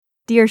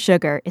Dear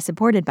Sugar is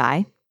supported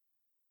by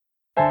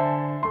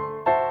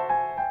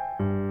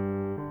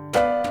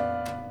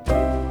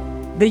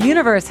The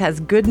universe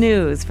has good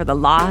news for the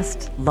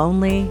lost,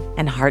 lonely,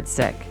 and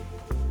heartsick.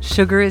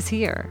 Sugar is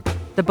here,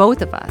 the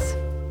both of us,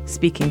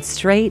 speaking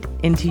straight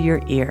into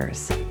your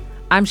ears.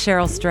 I'm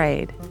Cheryl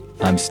Strayed.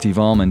 I'm Steve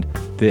Almond.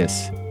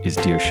 This is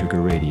Dear Sugar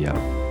Radio.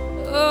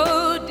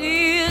 Oh,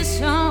 dear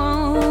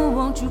song,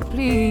 won't you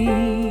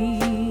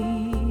please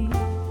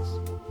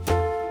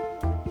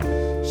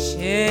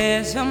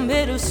share some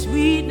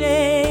bittersweet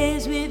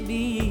days with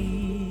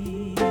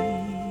me?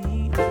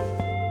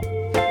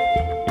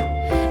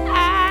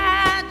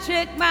 I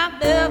check my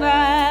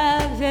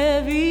mailbox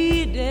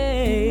every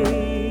day.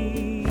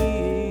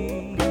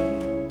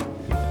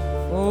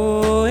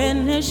 Oh,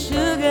 and the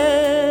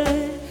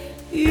sugar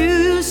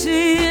you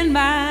send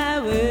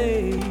my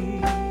way.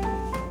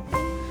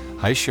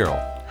 Hi, Cheryl.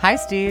 Hi,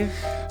 Steve.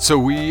 So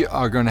we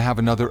are going to have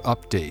another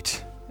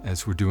update,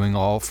 as we're doing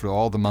for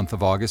all the month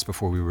of August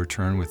before we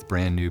return with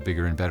brand new,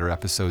 bigger and better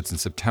episodes in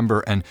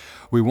September. And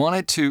we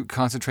wanted to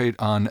concentrate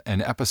on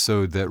an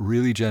episode that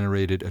really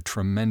generated a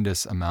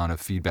tremendous amount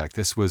of feedback.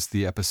 This was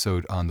the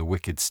episode on the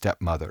Wicked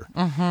Stepmother.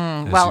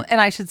 Mm-hmm.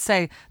 And I should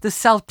say the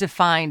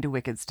self-defined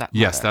Wicked Stepmother.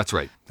 Yes, that's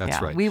right. That's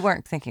right. We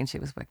weren't thinking she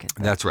was wicked.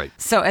 That's right.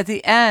 So at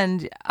the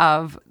end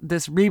of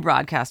this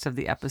rebroadcast of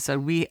the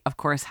episode, we, of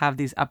course, have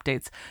these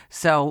updates.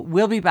 So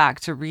we'll be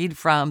back to read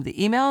from the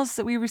emails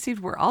that we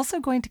received. We're also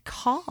going to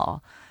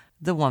call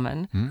the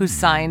woman who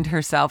signed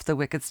herself the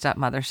Wicked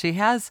Stepmother. She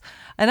has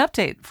an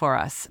update for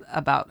us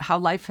about how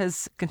life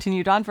has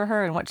continued on for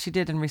her and what she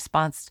did in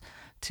response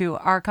to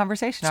our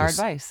conversation, our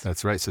advice.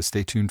 That's right. So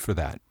stay tuned for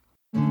that.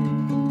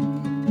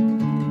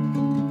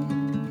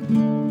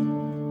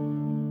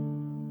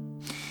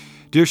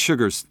 Dear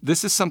Sugars,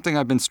 this is something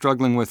I've been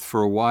struggling with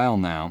for a while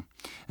now,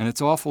 and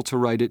it's awful to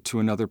write it to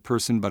another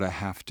person, but I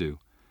have to.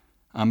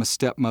 I'm a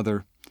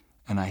stepmother,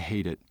 and I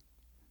hate it.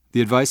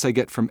 The advice I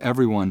get from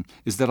everyone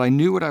is that I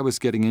knew what I was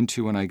getting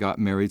into when I got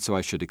married, so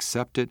I should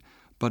accept it,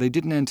 but I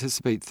didn't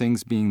anticipate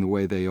things being the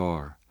way they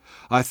are.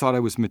 I thought I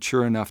was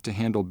mature enough to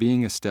handle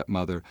being a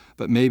stepmother,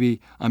 but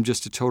maybe I'm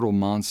just a total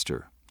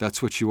monster.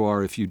 That's what you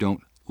are if you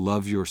don't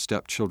love your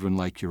stepchildren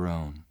like your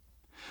own.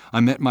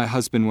 I met my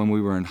husband when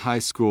we were in high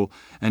school,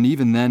 and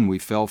even then we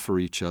fell for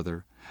each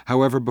other.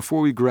 However, before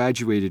we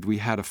graduated, we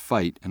had a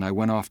fight, and I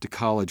went off to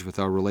college with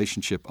our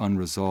relationship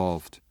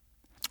unresolved.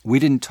 We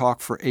didn't talk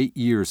for 8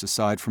 years,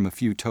 aside from a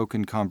few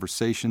token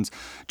conversations.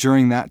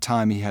 During that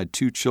time, he had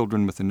 2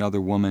 children with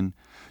another woman.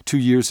 2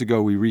 years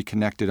ago, we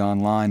reconnected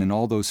online, and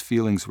all those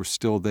feelings were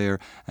still there,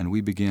 and we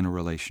began a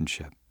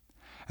relationship.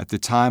 At the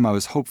time, I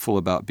was hopeful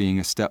about being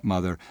a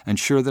stepmother and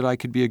sure that I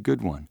could be a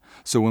good one.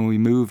 So when we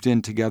moved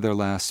in together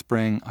last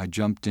spring, I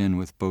jumped in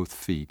with both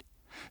feet.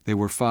 They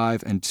were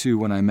 5 and 2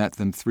 when I met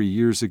them 3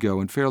 years ago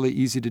and fairly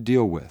easy to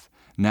deal with.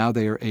 Now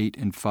they are 8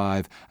 and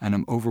 5, and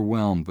I'm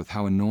overwhelmed with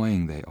how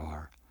annoying they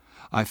are.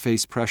 I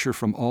face pressure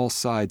from all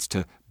sides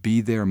to be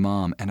their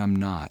mom, and I'm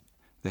not.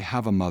 They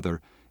have a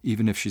mother,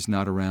 even if she's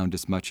not around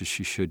as much as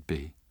she should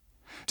be.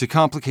 To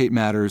complicate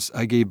matters,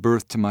 I gave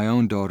birth to my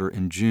own daughter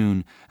in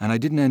June, and I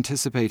didn't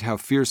anticipate how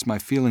fierce my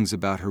feelings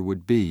about her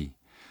would be.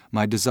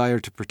 My desire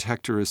to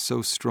protect her is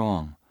so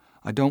strong.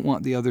 I don't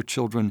want the other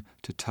children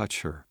to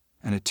touch her,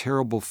 and a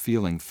terrible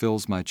feeling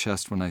fills my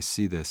chest when I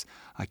see this.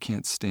 I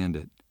can't stand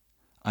it.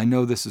 I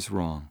know this is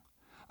wrong.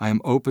 I am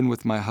open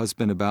with my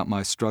husband about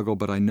my struggle,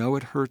 but I know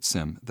it hurts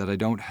him that I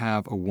don't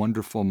have a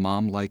wonderful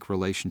mom-like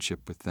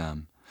relationship with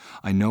them.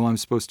 I know I'm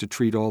supposed to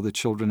treat all the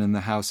children in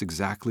the house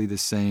exactly the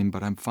same,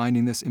 but I'm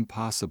finding this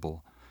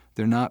impossible.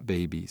 They're not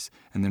babies,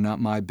 and they're not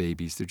my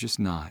babies. They're just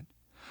not.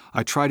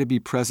 I try to be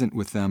present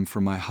with them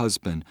for my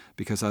husband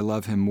because I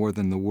love him more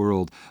than the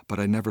world, but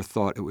I never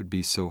thought it would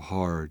be so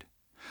hard.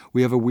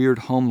 We have a weird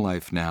home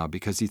life now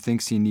because he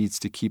thinks he needs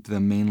to keep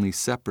them mainly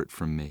separate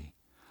from me.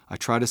 I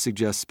try to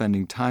suggest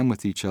spending time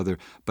with each other,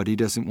 but he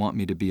doesn't want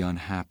me to be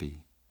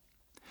unhappy.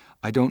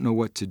 I don't know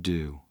what to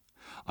do.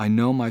 I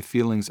know my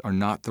feelings are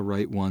not the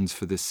right ones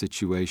for this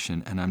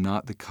situation, and I'm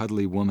not the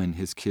cuddly woman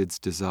his kids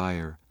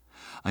desire.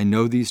 I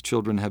know these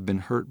children have been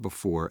hurt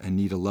before and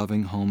need a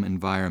loving home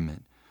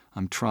environment.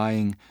 I'm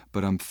trying,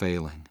 but I'm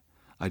failing.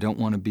 I don't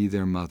want to be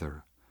their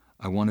mother.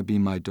 I want to be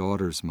my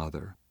daughter's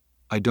mother.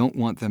 I don't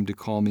want them to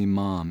call me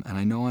mom, and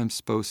I know I'm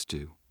supposed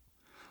to.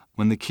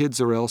 When the kids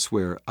are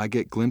elsewhere, I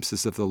get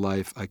glimpses of the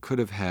life I could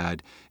have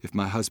had if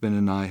my husband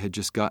and I had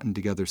just gotten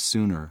together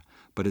sooner,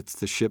 but it's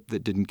the ship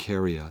that didn't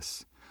carry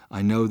us.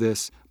 I know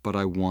this, but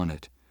I want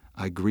it.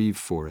 I grieve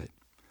for it.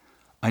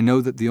 I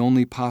know that the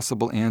only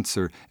possible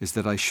answer is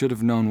that I should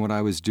have known what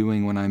I was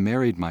doing when I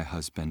married my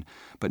husband,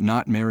 but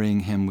not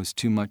marrying him was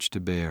too much to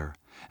bear,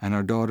 and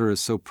our daughter is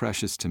so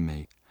precious to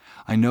me.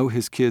 I know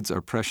his kids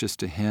are precious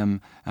to him,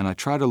 and I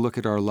try to look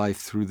at our life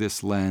through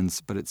this lens,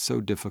 but it's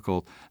so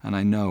difficult, and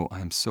I know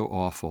I am so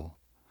awful.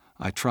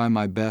 I try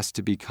my best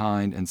to be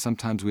kind, and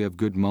sometimes we have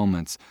good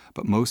moments,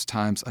 but most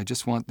times I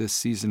just want this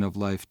season of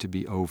life to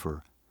be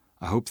over.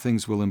 I hope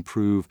things will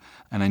improve,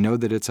 and I know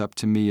that it's up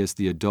to me as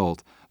the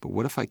adult, but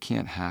what if I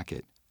can't hack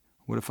it?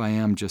 What if I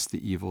am just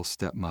the evil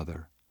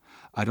stepmother?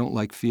 I don't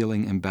like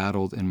feeling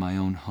embattled in my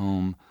own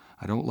home.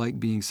 I don't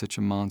like being such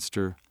a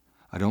monster.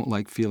 I don't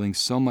like feeling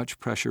so much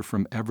pressure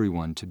from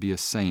everyone to be a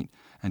saint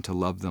and to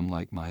love them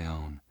like my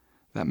own.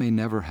 That may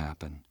never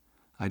happen.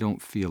 I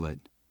don't feel it.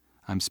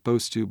 I'm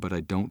supposed to, but I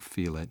don't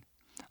feel it.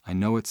 I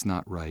know it's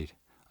not right.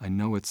 I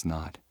know it's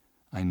not.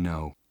 I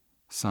know.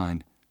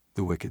 Signed,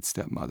 the Wicked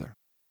Stepmother.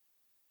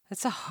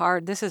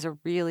 This is a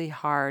really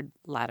hard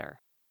letter.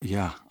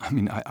 Yeah, I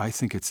mean, I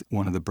think it's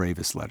one of the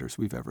bravest letters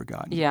we've ever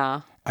gotten.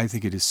 Yeah. I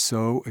think it is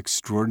so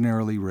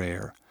extraordinarily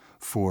rare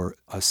for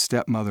a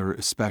stepmother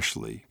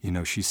especially. You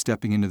know, she's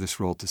stepping into this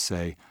role to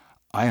say,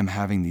 I am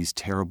having these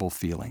terrible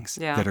feelings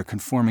that are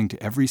conforming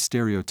to every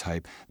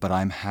stereotype, but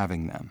I'm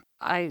having them.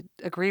 I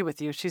agree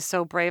with you. She's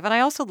so brave. And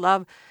I also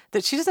love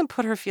that she doesn't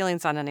put her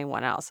feelings on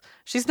anyone else.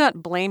 She's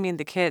not blaming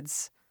the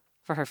kids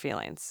for her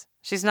feelings.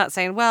 She's not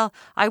saying, well,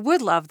 I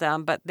would love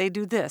them, but they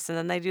do this and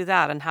then they do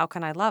that, and how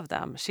can I love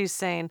them? She's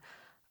saying,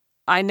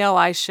 I know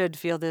I should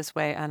feel this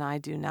way, and I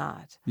do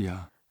not.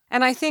 Yeah.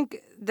 And I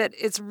think that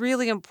it's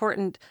really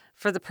important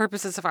for the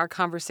purposes of our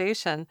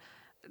conversation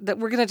that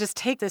we're going to just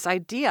take this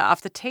idea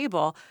off the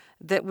table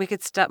that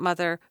Wicked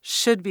Stepmother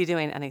should be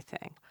doing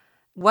anything.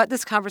 What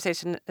this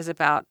conversation is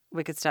about,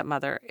 Wicked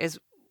Stepmother, is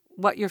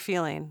what you're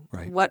feeling,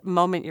 what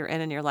moment you're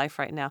in your life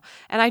right now.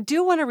 And I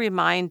do want to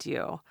remind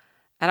you,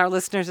 and our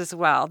listeners as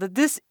well, that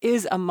this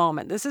is a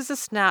moment. This is a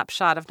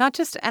snapshot of not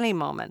just any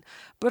moment,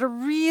 but a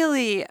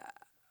really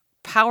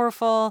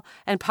powerful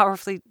and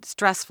powerfully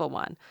stressful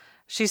one.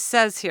 She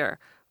says here,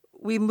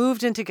 we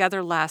moved in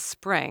together last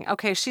spring.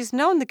 Okay, she's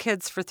known the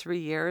kids for 3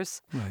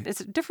 years. Right.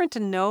 It's different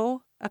to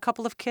know a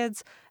couple of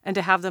kids and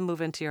to have them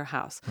move into your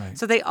house. Right.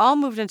 So they all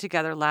moved in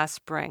together last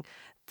spring.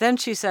 Then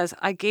she says,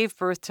 I gave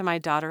birth to my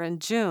daughter in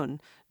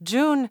June.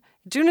 June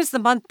is the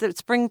month that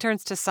spring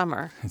turns to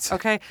summer.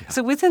 Okay? Yeah.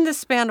 So within the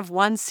span of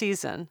one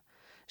season,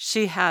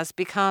 she has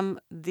become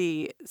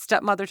the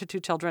stepmother to 2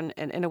 children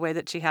in a way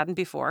that she hadn't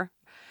before.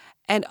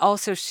 And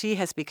also she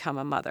has become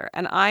a mother.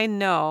 And I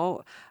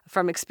know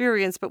from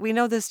experience, but we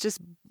know this just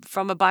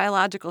from a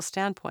biological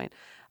standpoint,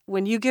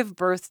 when you give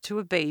birth to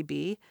a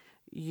baby,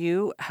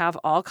 you have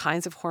all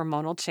kinds of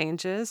hormonal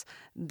changes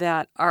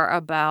that are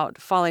about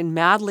falling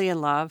madly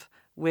in love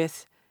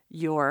with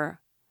your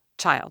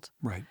child.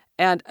 Right.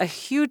 And a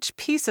huge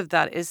piece of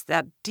that is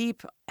that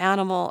deep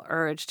animal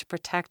urge to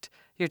protect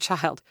your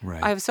child.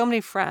 Right. I have so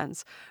many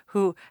friends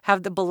who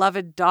have the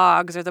beloved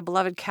dogs or the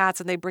beloved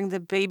cats, and they bring the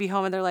baby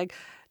home and they're like,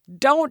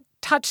 don't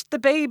touch the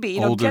baby,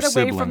 get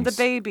away from the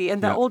baby.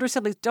 And the older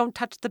siblings, don't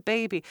touch the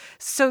baby.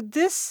 So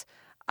this,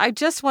 I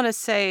just want to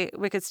say,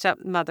 Wicked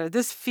Stepmother,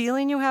 this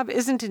feeling you have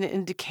isn't an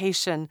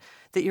indication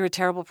that you're a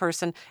terrible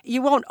person.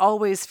 You won't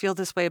always feel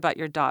this way about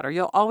your daughter.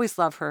 You'll always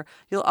love her.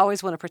 You'll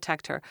always want to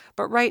protect her.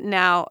 But right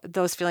now,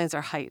 those feelings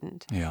are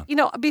heightened. Yeah.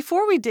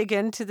 Before we dig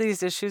into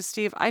these issues,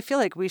 Steve, I feel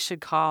like we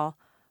should call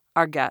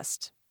our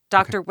guest.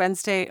 Dr.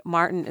 Wednesday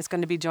Martin is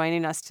going to be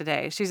joining us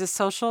today. She's a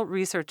social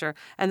researcher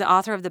and the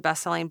author of the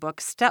best-selling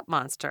book,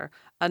 Stepmonster,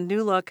 a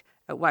new look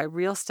at why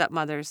real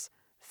stepmothers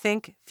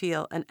think,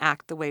 feel, and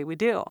act the way we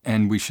do.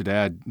 And we should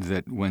add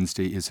that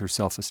Wednesday is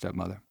herself a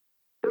stepmother.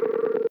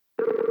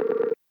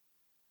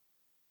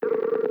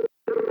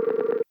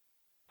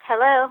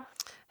 Hello.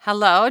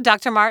 Hello,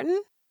 Dr.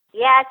 Martin?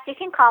 Yes, you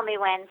can call me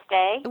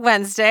Wednesday.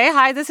 Wednesday.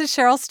 Hi, this is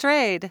Cheryl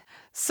Strayed.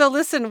 So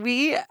listen,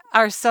 we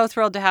are so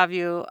thrilled to have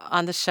you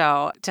on the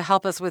show to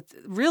help us with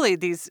really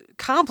these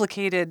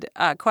complicated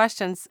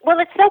questions. Well,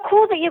 it's so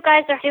cool that you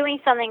guys are doing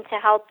something to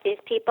help these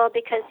people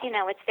because,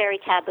 it's very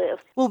taboo.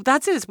 Well,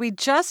 that's it. We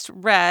just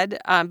read,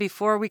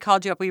 before we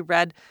called you up, we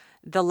read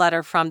the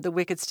letter from the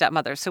Wicked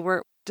Stepmother. So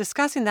we're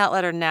discussing that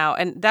letter now.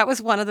 And that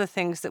was one of the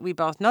things that we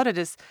both noted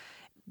is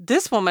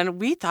this woman,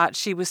 we thought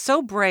she was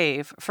so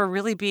brave for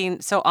really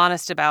being so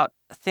honest about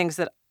things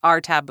that are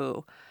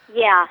taboo.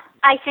 Yeah,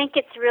 I think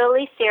it's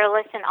really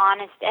fearless and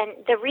honest. And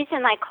the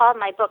reason I called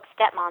my book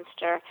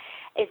Stepmonster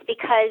is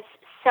because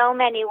so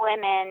many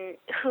women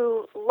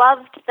who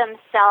loved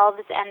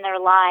themselves and their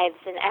lives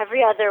in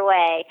every other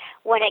way,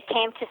 when it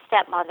came to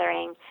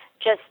stepmothering,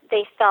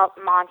 they felt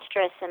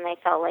monstrous and they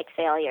felt like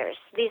failures.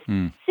 These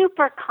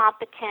super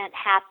competent,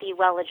 happy,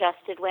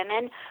 well-adjusted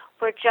women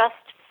were just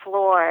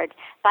floored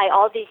by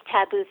all these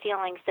taboo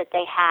feelings that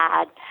they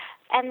had.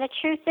 And the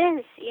truth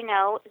is,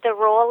 the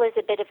role is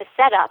a bit of a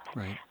setup,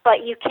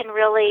 but you can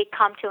really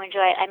come to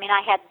enjoy it. I mean,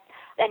 I had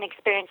an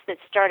experience that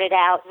started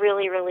out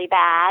really, really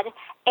bad,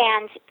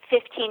 and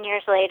 15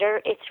 years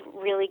later, it's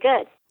really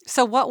good.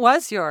 So what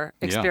was your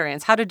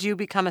experience? How did you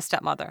become a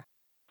stepmother?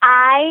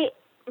 I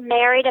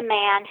married a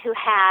man who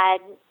had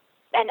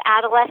an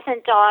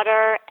adolescent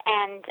daughter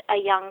and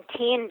a young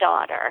teen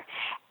daughter.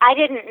 I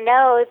didn't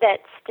know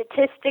that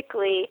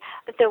statistically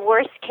the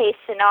worst case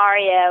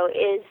scenario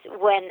is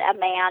when a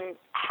man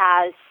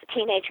has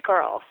teenage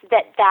girls,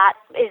 that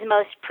is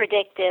most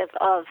predictive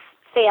of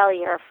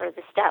failure for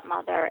the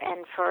stepmother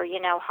and for,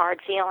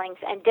 hard feelings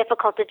and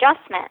difficult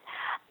adjustment.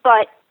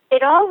 But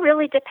it all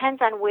really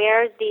depends on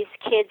where these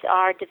kids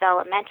are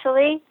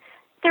developmentally,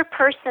 their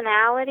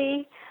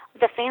personality,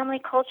 the family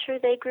culture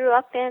they grew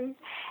up in,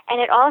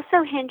 and it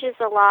also hinges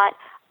a lot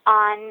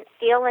on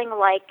feeling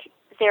like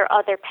their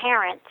other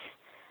parent,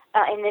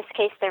 in this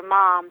case their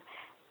mom,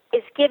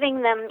 is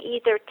giving them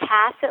either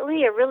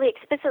tacitly or really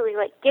explicitly,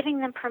 like giving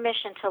them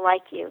permission to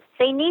like you.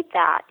 They need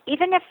that.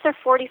 Even if they're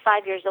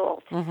 45 years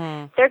old,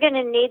 they're going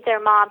to need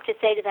their mom to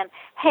say to them,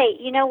 hey,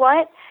 you know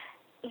what?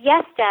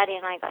 Yes, Daddy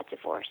and I got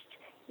divorced.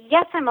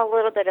 Yes, I'm a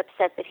little bit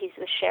upset that he's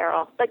with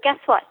Cheryl, but guess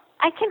what?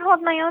 I can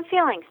hold my own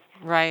feelings.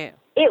 Right.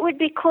 It would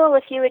be cool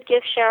if you would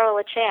give Cheryl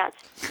a chance.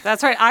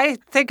 That's right. I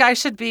think I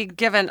should be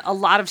given a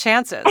lot of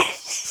chances.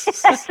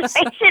 I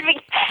should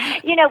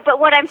be, but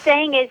what I'm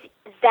saying is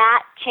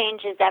that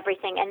changes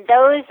everything, and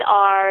those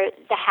are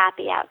the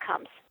happy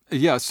outcomes.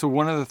 Yeah, so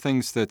one of the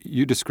things that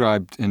you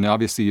described, and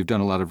obviously you've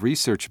done a lot of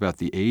research about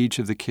the age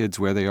of the kids,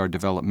 where they are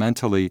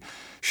developmentally.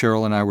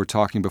 Cheryl and I were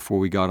talking before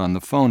we got on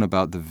the phone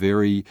about the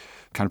very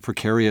kind of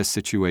precarious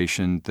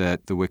situation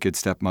that the wicked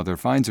stepmother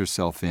finds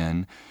herself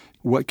in.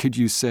 What could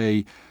you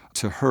say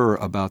to her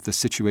about the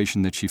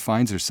situation that she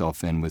finds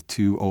herself in with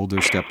 2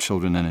 older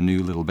stepchildren and a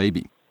new little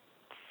baby?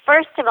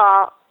 First of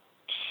all,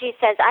 she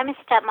says, I'm a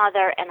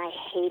stepmother and I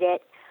hate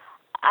it.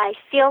 I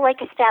feel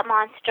like a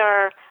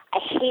stepmonster. I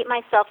hate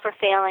myself for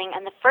failing.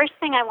 And the first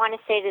thing I want to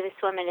say to this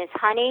woman is,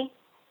 honey,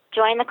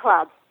 join the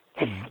club.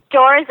 The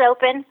door is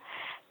open.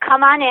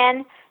 Come on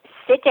in.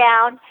 Sit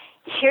down.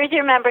 Here's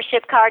your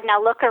membership card.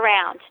 Now look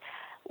around.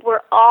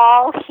 We're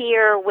all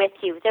here with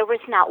you. There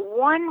was not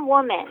one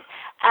woman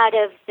out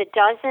of the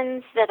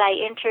dozens that I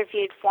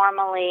interviewed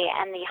formally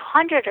and the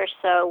 100 or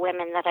so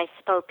women that I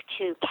spoke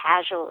to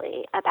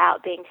casually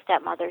about being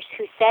stepmothers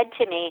who said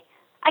to me,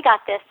 I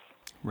got this.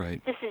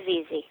 Right. This is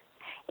easy.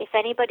 If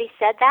anybody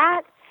said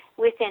that,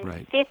 within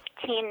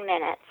 15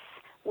 minutes,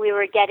 we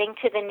were getting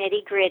to the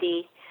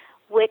nitty-gritty,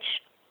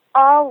 which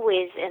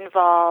always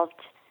involved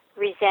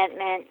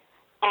resentment,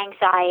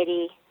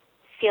 anxiety,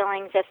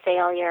 feelings of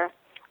failure.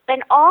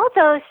 And all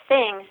those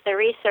things, the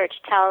research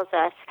tells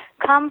us,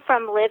 come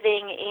from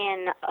living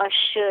in a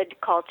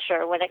should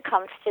culture when it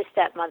comes to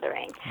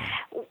stepmothering.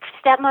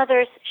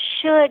 Stepmothers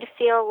should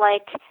feel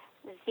like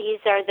these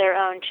are their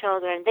own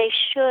children. They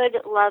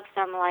should love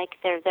them like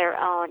they're their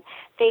own.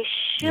 They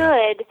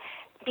should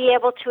be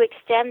able to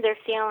extend their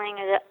feeling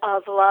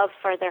of love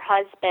for their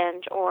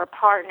husband or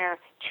partner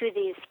to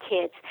these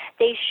kids.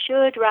 They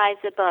should rise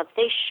above.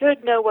 They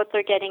should know what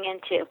they're getting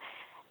into.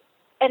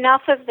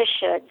 Enough of the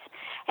shoulds.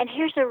 And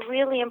here's a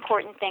really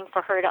important thing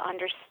for her to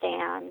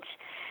understand.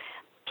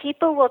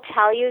 People will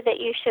tell you that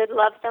you should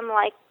love them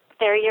like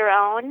they're your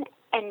own,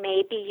 and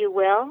maybe you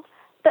will,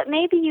 but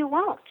maybe you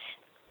won't.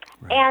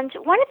 Right. And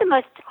one of the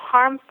most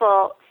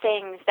harmful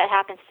things that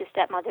happens to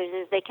stepmothers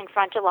is they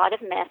confront a lot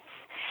of myths.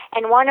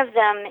 And one of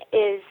them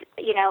is,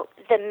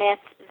 the myth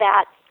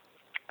that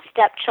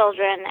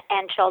stepchildren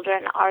and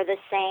children are the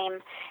same,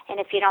 and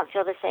if you don't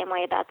feel the same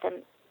way about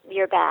them,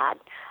 you're bad.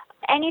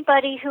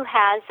 Anybody who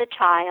has a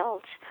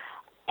child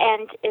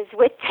and is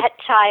with that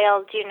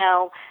child,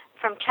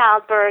 from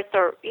childbirth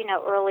or,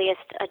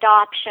 earliest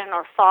adoption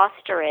or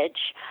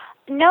fosterage,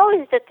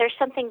 knows that there's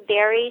something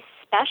very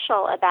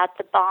special about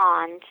the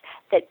bond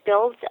that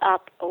builds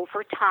up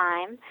over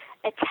time.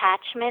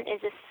 Attachment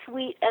is a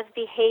suite of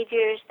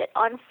behaviors that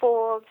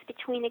unfolds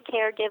between a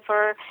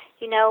caregiver,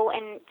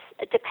 and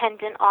a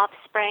dependent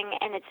offspring,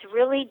 and it's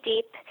really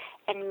deep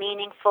and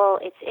meaningful.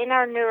 It's in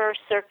our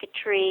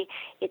neurocircuitry.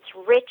 It's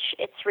rich.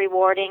 It's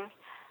rewarding.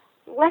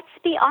 Let's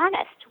be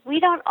honest. We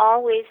don't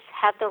always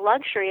have the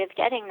luxury of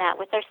getting that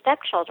with our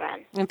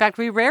stepchildren. In fact,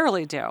 we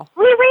rarely do.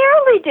 We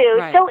rarely do.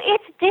 Right. So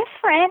it's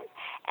different.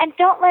 And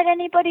don't let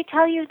anybody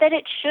tell you that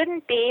it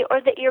shouldn't be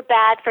or that you're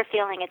bad for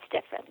feeling it's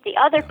different. The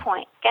other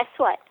point, guess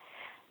what?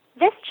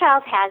 This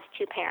child has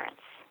 2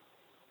 parents.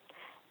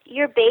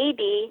 Your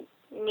baby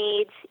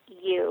needs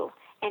you.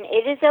 And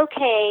it is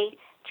okay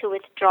to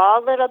withdraw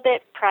a little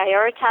bit,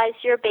 prioritize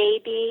your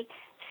baby,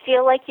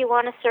 feel like you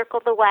want to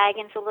circle the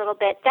wagons a little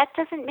bit. That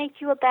doesn't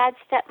make you a bad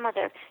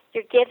stepmother.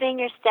 You're giving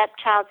your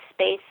stepchild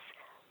space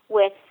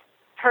with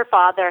her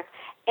father,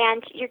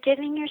 and you're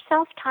giving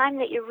yourself time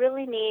that you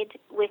really need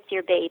with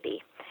your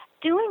baby.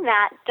 Doing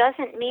that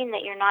doesn't mean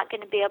that you're not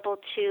going to be able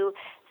to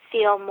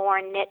feel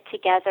more knit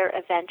together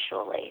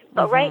eventually.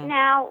 But right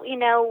now,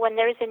 when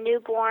there's a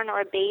newborn or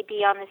a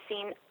baby on the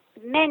scene,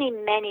 many,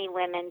 many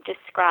women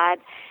describe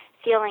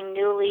feeling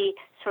newly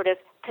sort of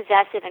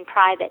possessive and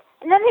private.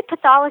 And then they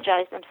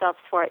pathologize themselves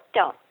for it.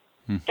 Don't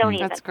even.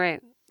 That's great.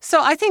 So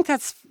I think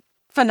that's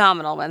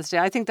phenomenal, Wednesday.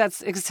 I think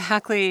that's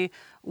exactly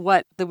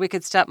what the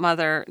wicked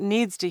stepmother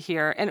needs to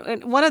hear.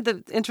 And one of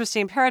the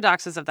interesting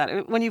paradoxes of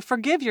that, when you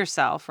forgive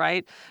yourself,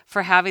 right,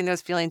 for having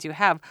those feelings you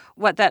have,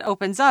 what that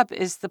opens up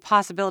is the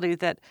possibility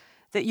that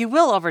you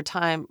will, over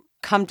time,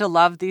 come to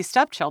love these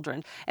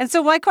stepchildren. And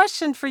so my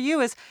question for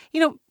you is,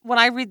 when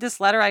I read this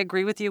letter, I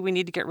agree with you. We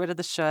need to get rid of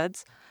the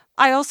shoulds.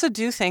 I also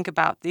do think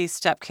about these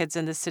stepkids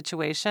in this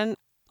situation.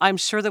 I'm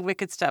sure the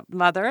wicked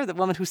stepmother, the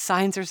woman who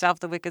signs herself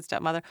the wicked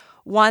stepmother,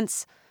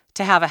 wants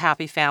to have a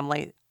happy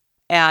family.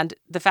 And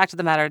the fact of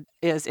the matter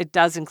is it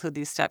does include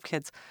these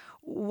stepkids.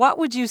 What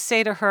would you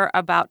say to her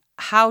about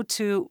how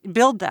to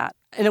build that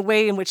in a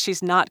way in which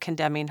she's not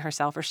condemning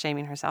herself or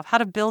shaming herself? How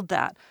to build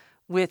that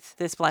with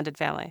this blended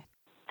family?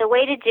 The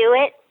way to do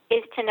it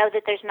is to know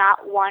that there's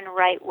not one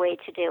right way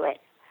to do it.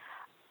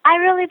 I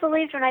really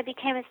believed when I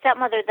became a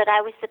stepmother that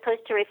I was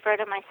supposed to refer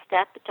to my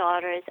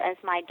stepdaughters as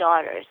my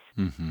daughters.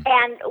 Mm-hmm.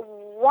 And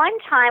one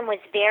time was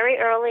very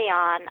early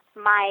on.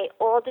 My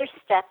older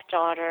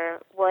stepdaughter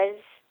was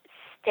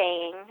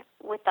staying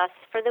with us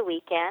for the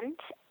weekend,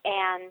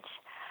 and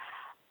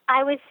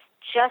I was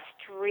just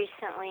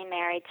recently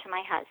married to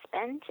my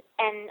husband,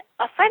 and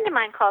a friend of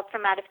mine called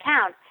from out of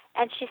town,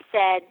 and she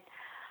said,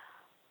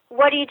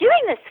 "What are you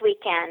doing this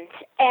weekend?"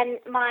 And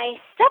my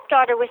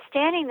stepdaughter was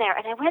standing there,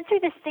 and I went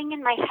through this thing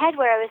in my head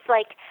where I was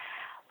like,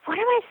 what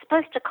am I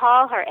supposed to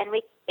call her? And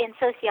in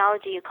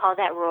sociology, you call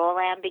that role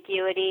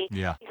ambiguity.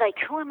 Yeah. Like,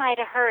 who am I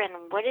to her, and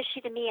what is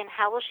she to me, and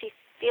how will she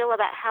feel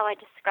about how I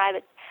describe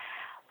it?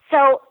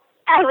 So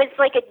I was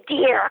like a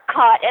deer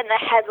caught in the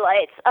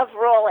headlights of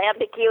role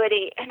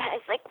ambiguity, and I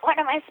was like, what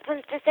am I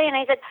supposed to say? And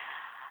I said,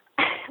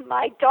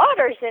 my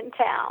daughter's in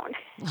town.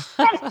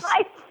 And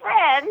my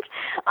friend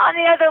on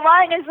the other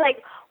line is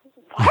like,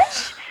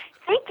 what?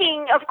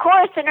 Thinking, of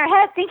course, in her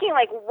head, thinking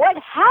like, what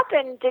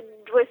happened?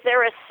 Was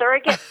there a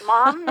surrogate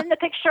mom in the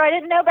picture I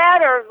didn't know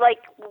about? Or like,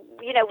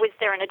 was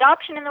there an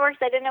adoption in the works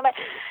I didn't know about?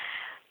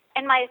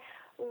 And my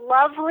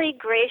lovely,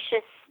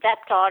 gracious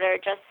stepdaughter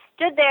just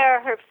stood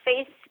there, her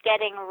face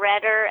getting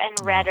redder and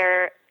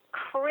redder,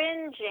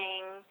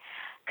 cringing,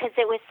 because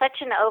it was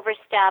such an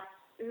overstep,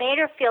 made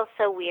her feel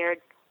so weird,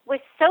 was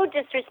so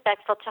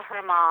disrespectful to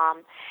her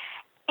mom.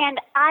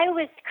 And I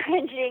was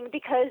cringing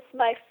because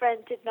my friend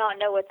did not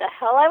know what the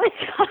hell I was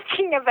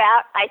talking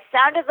about. I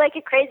sounded like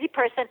a crazy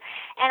person,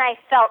 and I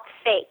felt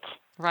fake.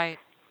 Right.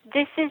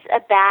 This is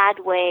a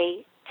bad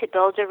way to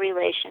build a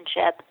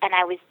relationship, and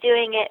I was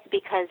doing it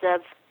because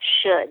of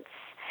shoulds.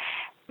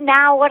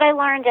 Now, what I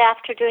learned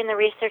after doing the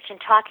research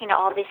and talking to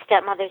all these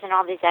stepmothers and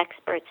all these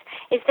experts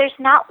is there's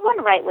not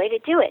one right way to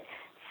do it.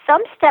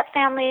 Some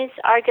stepfamilies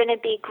are going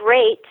to be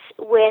great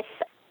with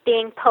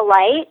being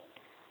polite,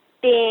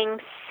 being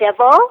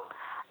civil,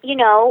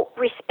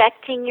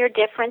 respecting your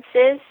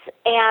differences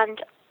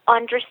and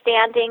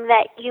understanding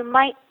that you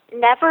might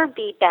never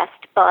be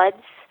best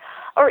buds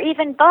or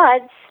even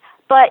buds,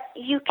 but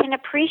you can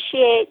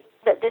appreciate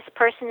that this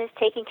person is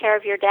taking care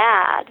of your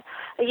dad.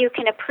 You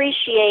can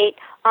appreciate,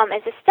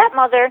 as a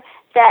stepmother,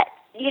 that,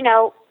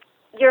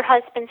 your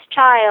husband's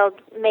child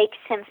makes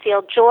him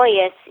feel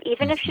joyous,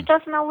 even if she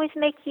doesn't always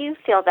make you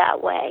feel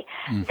that way.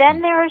 Mm-hmm.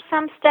 Then there are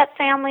some step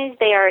families,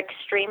 they are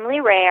extremely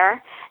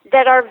rare,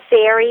 that are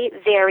very,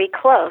 very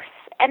close.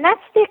 And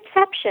that's the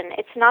exception.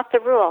 It's not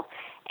the rule.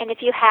 And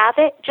if you have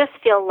it, just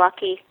feel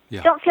lucky.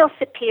 Yeah. Don't feel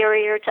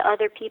superior to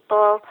other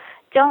people.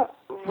 Don't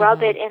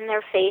rub it in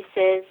their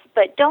faces.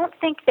 But don't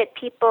think that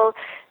people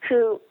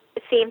who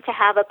seem to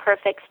have a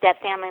perfect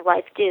step-family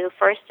life do,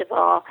 first of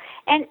all.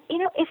 And,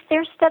 if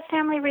their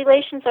step-family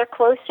relations are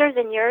closer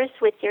than yours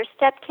with your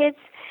stepkids,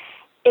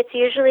 it's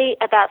usually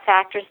about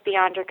factors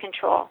beyond your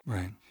control.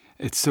 Right.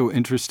 It's so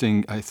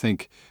interesting, I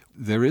think.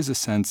 There is a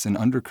sense, an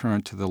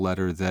undercurrent to the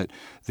letter that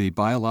the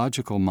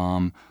biological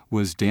mom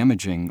was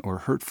damaging or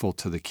hurtful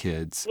to the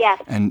kids.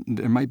 Yes. And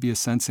there might be a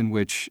sense in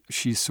which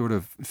she sort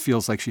of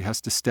feels like she has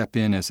to step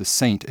in as a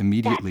saint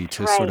immediately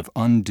to sort of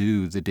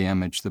undo the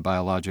damage the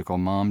biological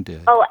mom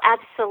did. Oh,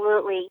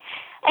 absolutely.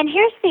 And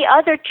here's the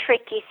other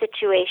tricky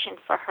situation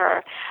for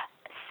her.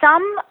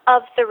 Some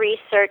of the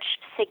research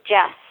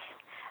suggests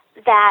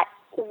that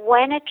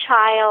when a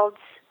child's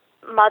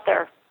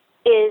mother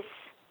is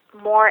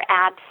more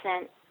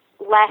absent,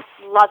 less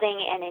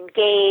loving and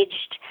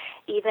engaged,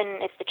 even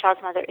if the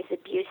child's mother is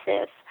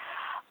abusive,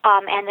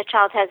 and the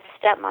child has a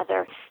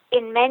stepmother.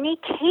 In many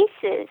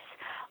cases,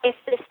 if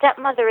the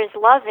stepmother is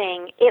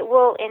loving, it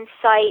will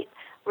incite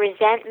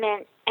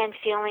resentment and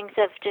feelings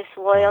of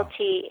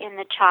disloyalty in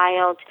the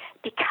child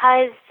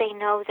because they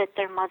know that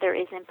their mother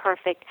is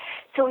imperfect.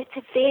 So it's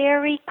a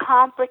very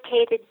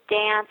complicated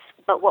dance,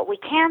 but what we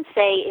can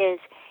say is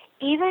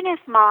even if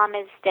mom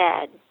is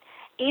dead,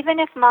 even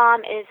if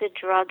mom is a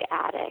drug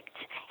addict,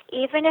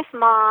 even if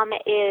mom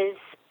is,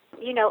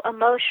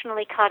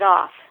 emotionally cut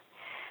off,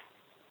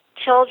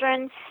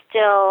 children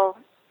still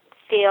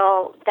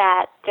feel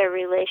that their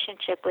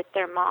relationship with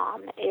their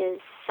mom is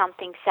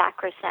something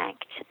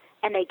sacrosanct,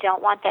 and they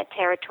don't want that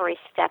territory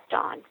stepped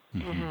on.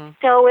 Mm-hmm.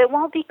 So it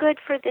won't be good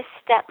for the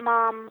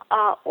stepmom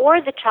or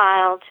the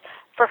child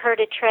for her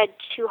to tread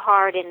too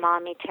hard in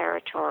mommy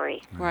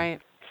territory.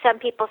 Right. Some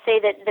people say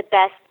that the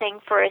best thing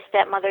for a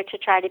stepmother to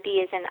try to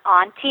be is an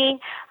auntie.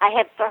 I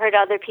have heard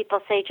other people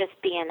say just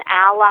be an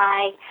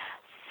ally.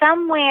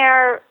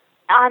 Somewhere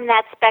on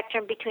that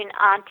spectrum between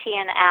auntie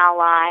and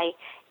ally,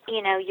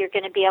 you're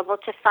going to be able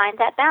to find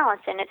that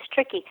balance, and it's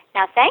tricky.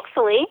 Now,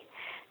 thankfully,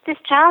 this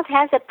child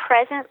has a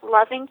present,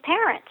 loving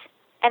parent,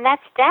 and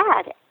that's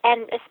dad.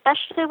 And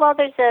especially while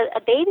there's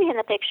a baby in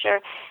the picture,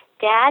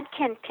 dad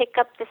can pick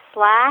up the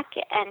slack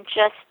and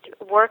just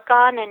work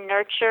on and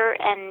nurture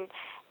and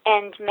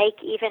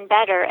make even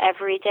better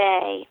every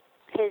day.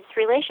 his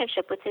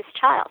relationship with his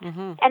child.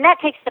 And that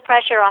takes the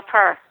pressure off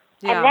her.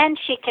 Yeah. And then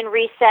she can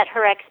reset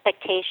her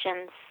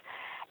expectations,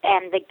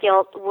 and the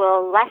guilt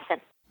will lessen.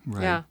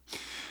 Right. Yeah.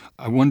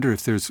 I wonder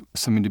if there's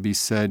something to be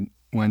said,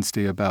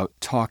 Wednesday, about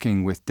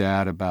talking with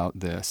Dad about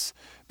this,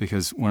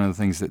 because one of the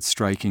things that's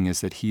striking is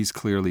that he's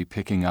clearly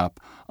picking up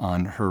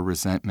on her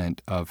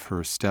resentment of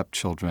her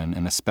stepchildren,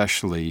 and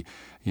especially,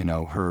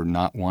 her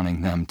not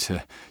wanting them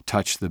to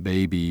touch the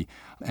baby.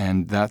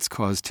 And that's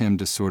caused him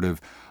to sort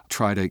of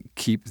try to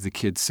keep the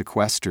kids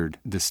sequestered,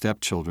 the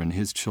stepchildren,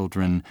 his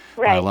children,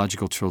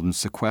 biological children,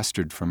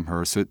 sequestered from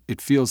her. So it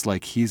feels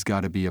like he's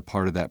got to be a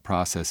part of that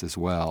process as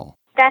well.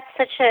 That's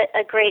such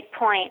a great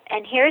point.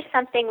 And here's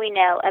something we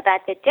know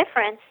about the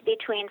difference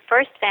between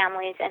first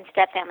families and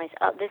step families.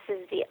 This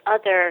is the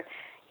other,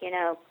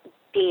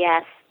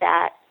 BS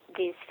that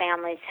these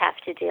families have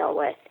to deal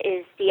with,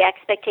 is the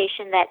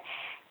expectation that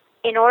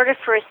in order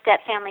for a step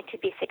family to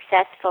be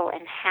successful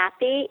and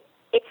happy,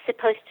 it's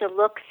supposed to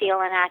look, feel,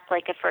 and act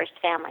like a first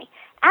family.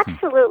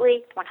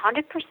 Absolutely,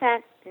 100%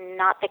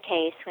 not the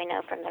case, we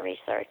know from the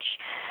research.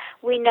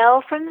 We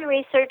know from the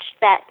research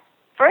that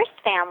first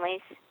families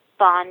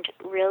bond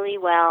really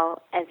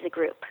well as a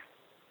group.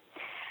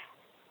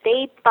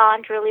 They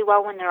bond really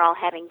well when they're all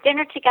having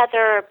dinner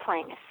together,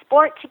 playing a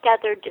sport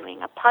together,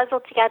 doing a puzzle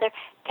together.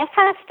 Guess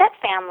how step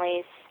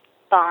families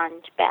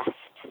bond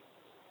best?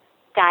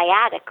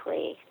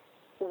 Dyadically,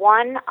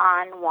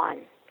 one-on-one.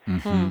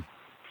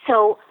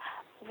 So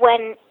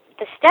when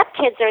the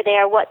stepkids are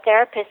there, what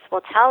therapists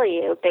will tell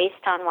you,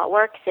 based on what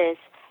works, is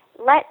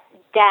let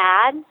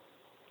Dad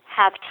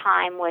have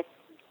time with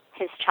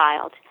his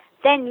child.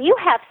 Then you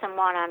have some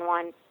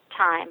one-on-one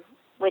time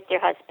with your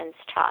husband's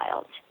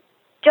child.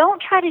 Don't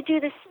try to do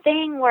this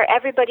thing where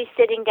everybody's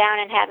sitting down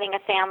and having a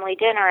family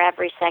dinner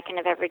every second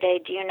of every day.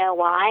 Do you know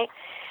why?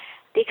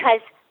 Because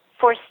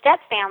for step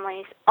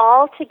families,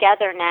 all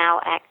together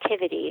now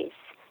activities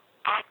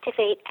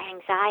activate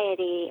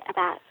anxiety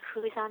about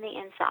who's on the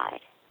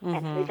inside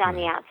and who's on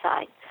the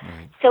outside.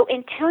 So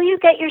until you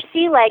get your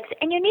sea legs,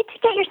 and you need to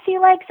get your sea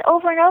legs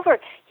over and over.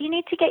 You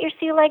need to get your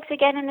sea legs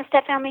again in the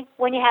step family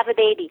when you have a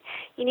baby.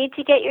 You need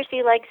to get your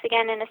sea legs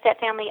again in a step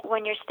family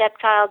when your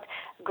stepchild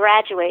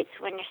graduates,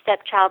 when your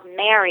stepchild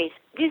marries.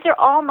 These are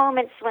all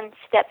moments when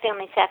step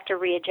families have to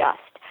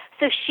readjust.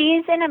 So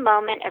she's in a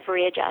moment of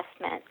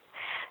readjustment.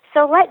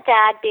 So let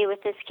Dad be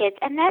with his kids,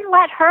 and then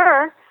let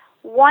her,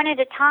 one at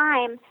a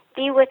time,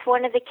 be with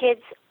one of the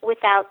kids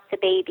without the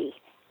baby.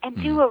 And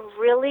do a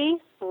really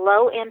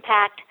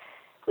low-impact,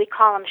 we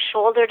call them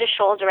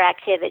shoulder-to-shoulder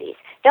activities.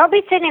 Don't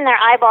be sitting there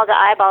eyeball to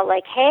eyeball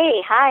like,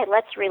 hey, hi,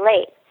 let's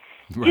relate.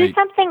 Do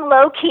something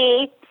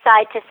low-key,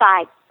 side to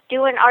side.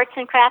 Do an arts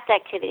and craft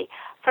activity.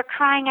 For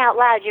crying out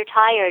loud, you're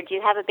tired,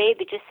 you have a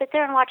baby, just sit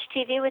there and watch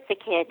TV with the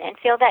kid and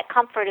feel that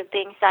comfort of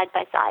being side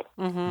by side.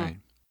 Well,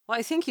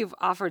 I think you've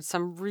offered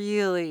some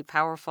really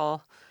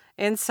powerful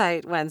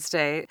insight,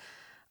 Wednesday.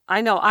 I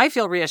know I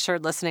feel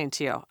reassured listening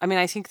to you. I mean,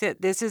 I think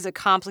that this is a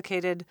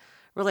complicated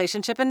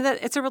relationship, and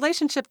that it's a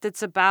relationship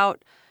that's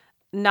about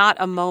not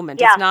a moment.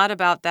 Yeah. It's not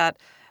about that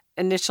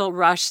initial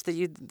rush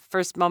that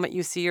first moment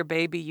you see your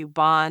baby, you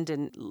bond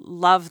and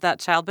love that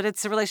child, but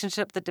it's a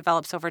relationship that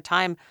develops over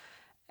time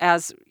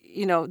as,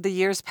 the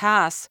years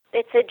pass.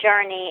 It's a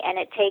journey, and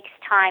it takes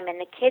time,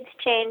 and the kids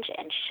change,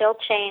 and she'll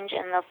change,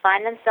 and they'll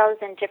find themselves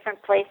in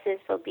different places.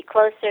 They'll be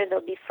closer,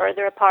 they'll be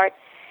further apart.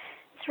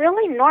 It's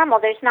really normal.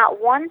 There's not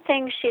one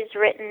thing she's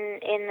written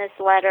in this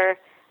letter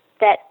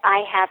that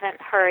I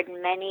haven't heard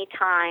many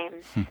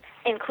times,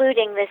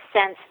 including this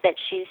sense that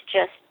she's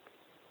just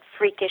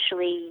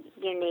freakishly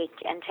unique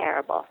and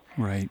terrible.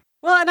 Right.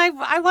 Well, and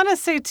I want to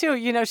say,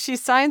 too, she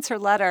signs her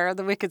letter,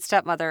 the Wicked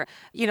Stepmother,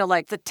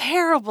 like the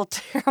terrible,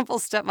 terrible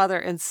stepmother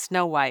in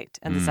Snow White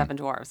and the Seven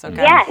Dwarfs,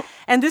 okay? Yes.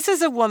 And this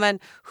is a woman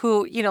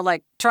who,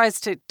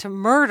 tries to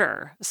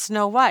murder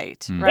Snow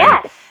White,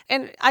 right? Yes.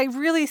 And I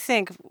really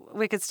think,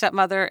 Wicked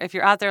Stepmother, if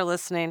you're out there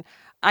listening,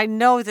 I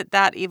know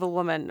that evil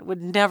woman would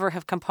never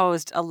have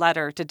composed a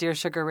letter to Dear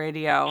Sugar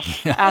Radio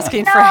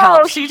asking for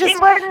help. She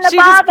just wouldn't have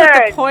put the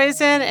bothered.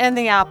 poison in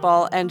the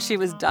apple, and she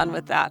was done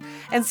with that.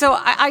 And so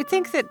I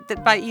think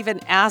that by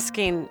even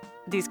asking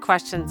these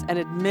questions and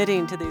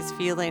admitting to these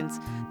feelings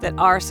that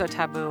are so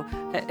taboo,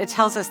 it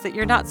tells us that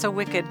you're not so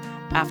wicked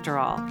after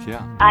all.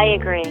 Yeah. I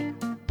agree.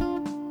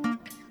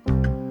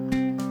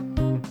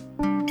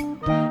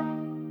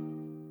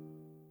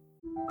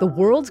 The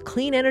world's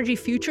clean energy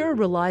future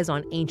relies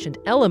on ancient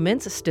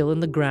elements still in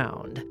the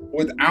ground.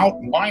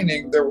 Without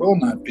mining, there will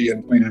not be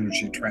a clean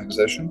energy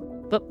transition.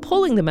 But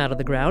pulling them out of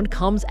the ground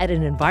comes at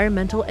an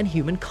environmental and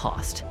human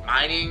cost.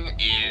 Mining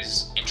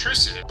is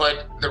intrusive,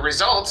 but the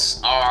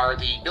results are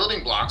the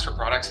building blocks for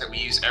products that we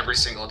use every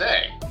single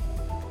day.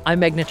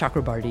 I'm Meghna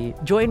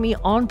Chakrabarty. Join me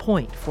on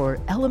Point for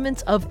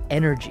Elements of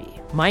Energy,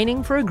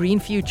 Mining for a Green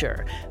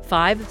Future.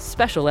 5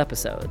 special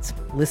episodes.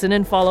 Listen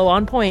and follow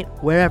On Point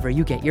wherever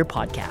you get your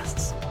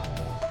podcasts.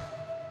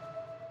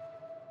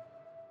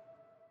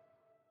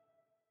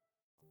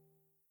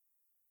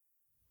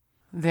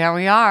 There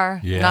we are.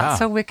 Yeah. Not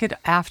so wicked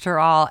after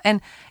all. And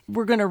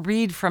we're going to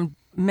read from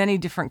many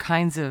different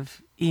kinds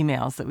of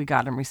emails that we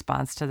got in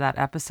response to that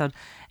episode.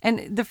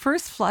 And the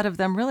first flood of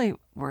them really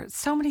were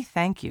so many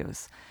thank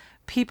yous.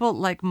 People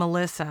like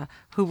Melissa,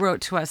 who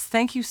wrote to us,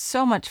 "Thank you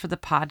so much for the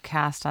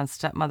podcast on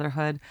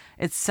stepmotherhood.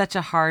 It's such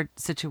a hard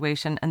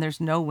situation and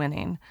there's no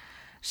winning."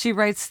 She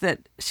writes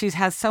that she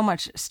has so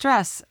much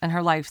stress in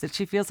her life that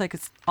she feels like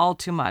it's all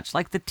too much,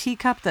 like the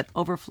teacup that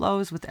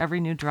overflows with every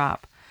new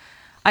drop.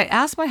 "I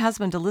asked my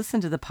husband to listen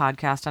to the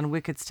podcast on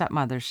Wicked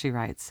Stepmother," she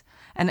writes,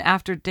 "and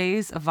after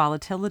days of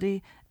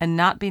volatility and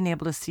not being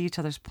able to see each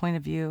other's point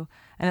of view,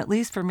 and at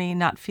least for me,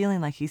 not feeling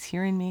like he's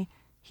hearing me,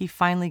 he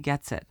finally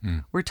gets it.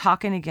 We're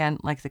talking again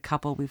like the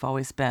couple we've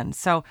always been."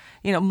 So,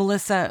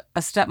 Melissa,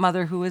 a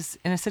stepmother who is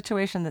in a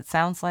situation that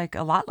sounds like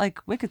a lot like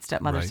Wicked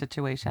Stepmother's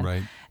situation.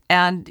 Right.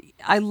 And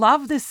I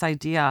love this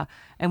idea,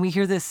 and we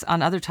hear this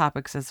on other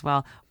topics as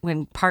well,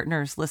 when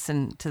partners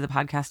listen to the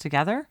podcast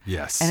together.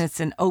 Yes. And it's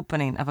an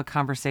opening of a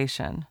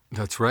conversation.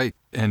 That's right.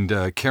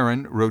 And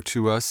Karen wrote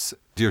to us,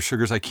 "Dear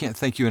Sugars, I can't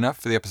thank you enough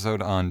for the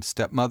episode on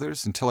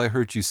stepmothers. Until I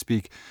heard you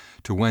speak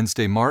to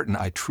Wednesday Martin,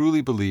 I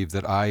truly believed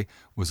that I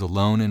was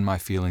alone in my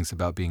feelings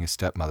about being a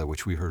stepmother,"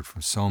 which we heard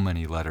from so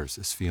many letters,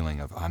 this feeling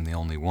of I'm the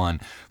only one.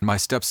 "My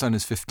stepson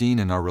is 15,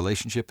 and our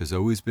relationship has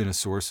always been a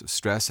source of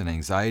stress and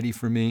anxiety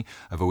for me.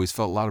 I've always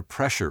felt a lot of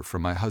pressure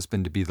from my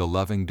husband to be the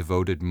loving,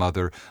 devoted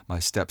mother my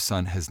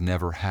stepson has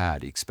never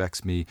had. He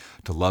expects me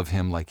to love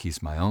him like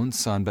he's my own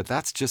son, but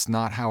that's just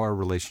not how our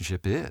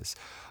relationship is.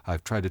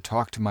 I've tried to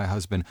talk to my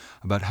husband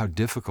about how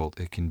difficult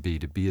it can be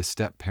to be a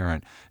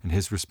step-parent, and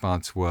his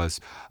response was,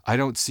 'I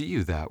don't see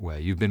you that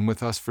way. You've been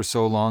with us for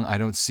so long, I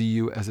don't see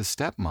you as a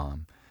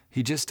stepmom.'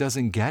 He just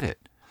doesn't get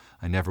it.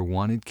 I never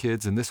wanted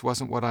kids, and this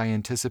wasn't what I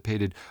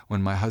anticipated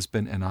when my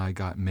husband and I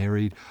got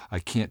married. I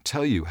can't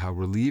tell you how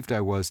relieved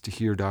I was to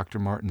hear Dr.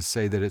 Martin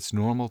say that it's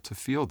normal to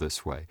feel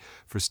this way,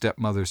 for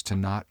stepmothers to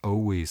not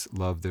always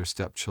love their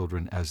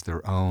stepchildren as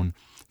their own.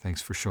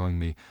 Thanks for showing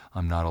me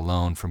I'm not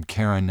alone." From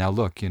Karen. Now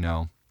look,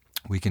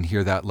 we can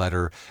hear that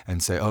letter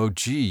and say, oh,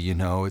 gee,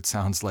 it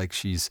sounds like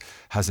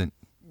hasn't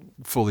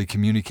fully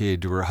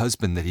communicated to her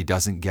husband that he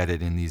doesn't get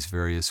it in these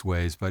various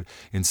ways. But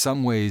in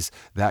some ways,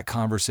 that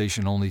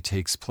conversation only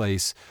takes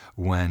place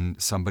when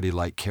somebody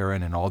like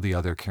Karen and all the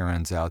other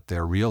Karens out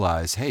there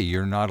realize, hey,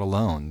 you're not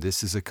alone.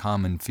 This is a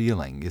common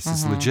feeling. This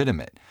is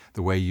legitimate,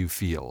 the way you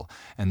feel.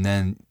 And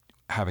then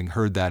having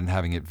heard that and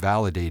having it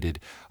validated,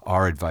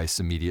 our advice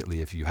immediately,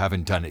 if you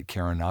haven't done it,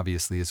 Karen,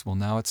 obviously, is, well,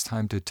 now it's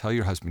time to tell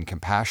your husband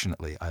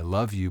compassionately, I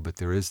love you, but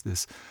there is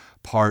this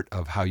part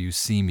of how you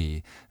see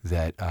me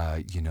that,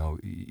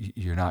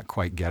 you're not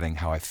quite getting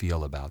how I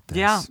feel about this.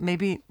 Yeah,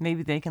 maybe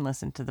they can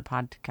listen to the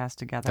podcast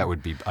together. That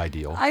would be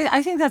ideal.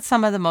 I think that's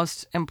some of the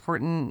most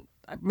important,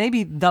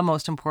 maybe the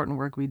most important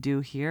work we do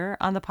here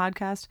on the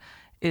podcast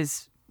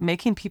is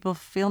making people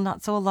feel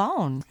not so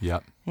alone.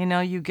 Yep.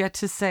 You get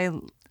to say,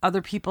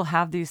 other people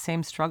have these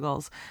same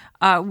struggles.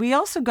 We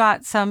also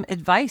got some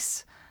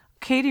advice.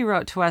 Katie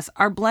wrote to us,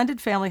 "Our blended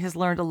family has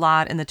learned a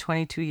lot in the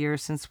 22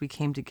 years since we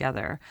came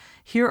together.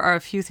 Here are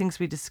a few things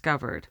we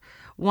discovered.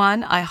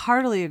 One, I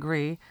heartily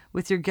agree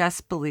with your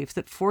guest's belief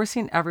that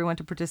forcing everyone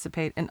to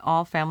participate in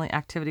all family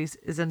activities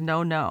is a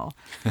no-no.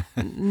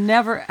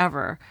 Never,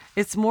 ever.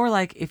 It's more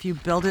like if you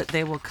build it,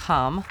 they will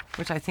come,"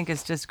 which I think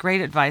is just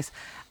great advice.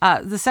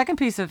 The second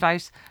piece of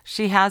advice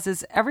she has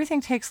is everything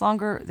takes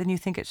longer than you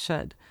think it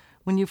should.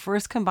 When you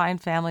first combine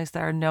families,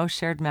 there are no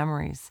shared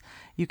memories.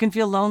 You can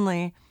feel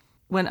lonely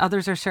when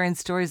others are sharing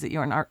stories that you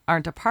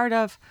aren't a part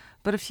of,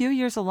 but a few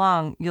years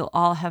along, you'll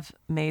all have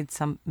made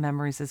some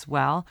memories as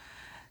well.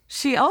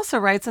 She also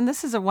writes, and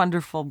this is a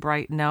wonderful,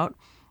 bright note,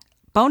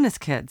 bonus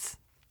kids.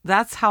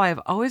 That's how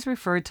I've always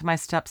referred to my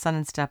stepson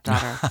and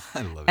stepdaughter.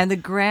 I love it. And the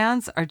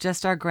grands are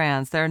just our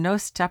grands. There are no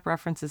step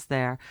references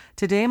there.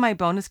 Today, my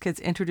bonus kids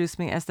introduce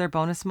me as their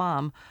bonus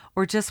mom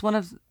or just one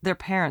of their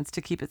parents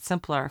to keep it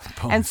simpler.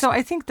 And so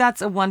I think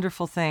that's a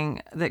wonderful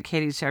thing that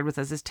Katie shared with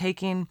us, is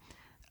taking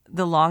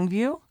the long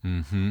view.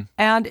 Mm-hmm.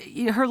 And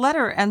her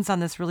letter ends on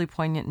this really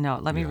poignant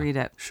note. Let me read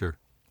it. Sure.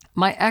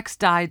 My ex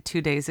died 2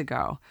 days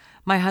ago.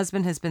 My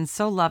husband has been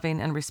so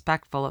loving and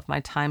respectful of my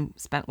time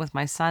spent with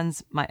my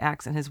sons, my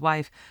ex, and his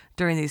wife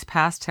during these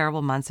past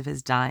terrible months of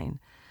his dying.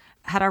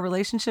 Had our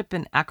relationship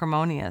been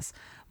acrimonious,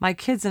 my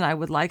kids and I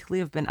would likely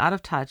have been out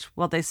of touch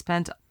while they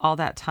spent all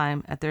that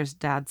time at their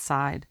dad's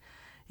side.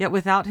 Yet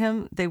without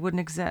him, they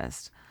wouldn't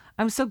exist.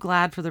 I'm so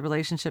glad for the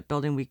relationship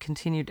building we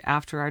continued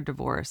after our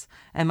divorce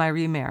and my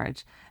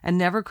remarriage, and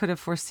never could have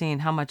foreseen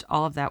how much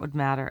all of that would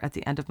matter at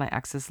the end of my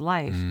ex's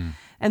life.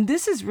 And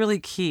this is really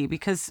key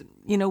because,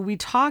 we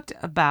talked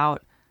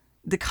about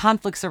the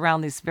conflicts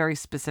around this very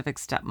specific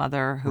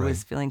stepmother who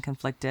is feeling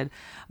conflicted.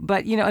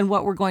 But, and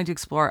what we're going to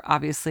explore,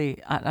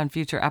 obviously, on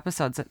future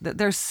episodes,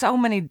 there's so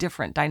many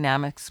different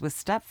dynamics with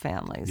step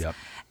families. Yep.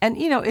 And,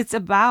 it's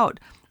about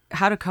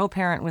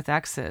co-parent with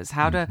exes,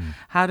 how to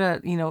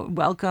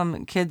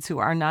welcome kids who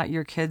are not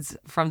your kids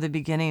from the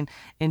beginning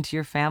into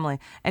your family.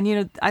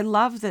 And I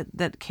love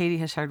that Katie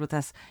has shared with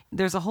us.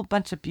 There's a whole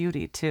bunch of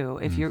beauty too.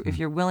 If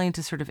you're willing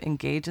to sort of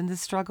engage in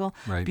this struggle,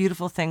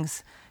 beautiful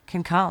things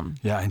can come.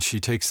 Yeah, and she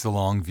takes the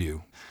long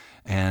view.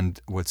 And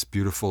what's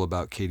beautiful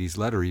about Katie's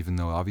letter, even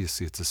though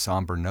obviously it's a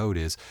somber note,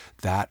 is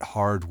that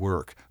hard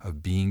work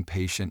of being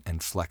patient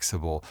and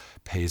flexible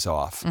pays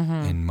off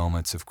in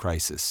moments of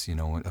crisis,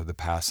 of the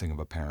passing of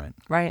a parent.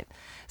 Right.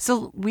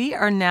 So we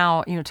are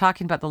now,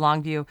 talking about the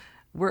long view.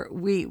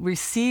 We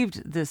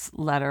received this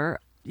letter,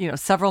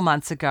 several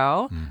months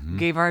ago,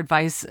 gave our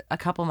advice a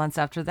couple months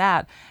after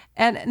that.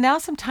 And now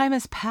some time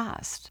has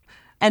passed.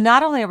 And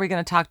not only are we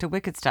going to talk to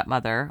Wicked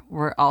Stepmother,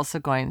 we're also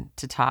going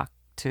to talk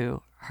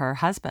to her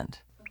husband.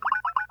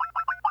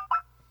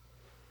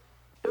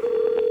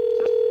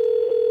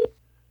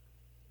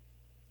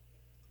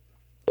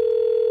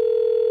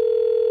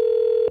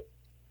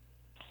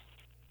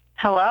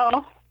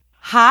 Hello.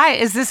 Hi,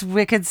 is this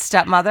Wicked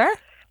Stepmother?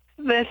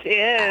 This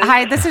is.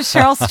 Hi, this is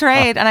Cheryl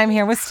Strayed, and I'm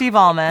here with Steve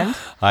Almond.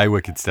 Hi,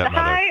 Wicked Stepmother.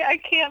 Hi, I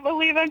can't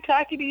believe I'm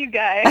talking to you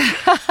guys.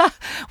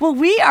 Well,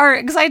 we are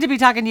excited to be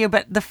talking to you,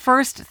 but the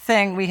first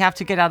thing we have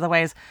to get out of the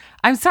way is,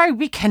 I'm sorry,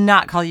 we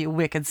cannot call you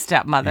Wicked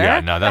Stepmother. Yeah,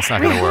 no, that's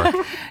not going to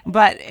work.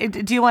 But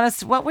do you want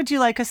us? What would you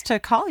like us to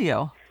call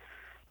you?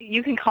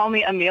 You can call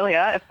me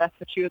Amelia if that's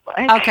what you would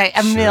like. Okay,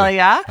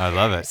 Amelia. Sure. I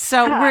love it.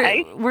 So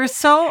Hi. we're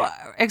so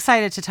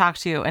excited to talk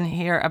to you and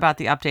hear about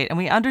the update, and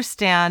we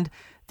understand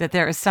that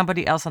there is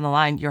somebody else on the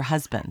line, your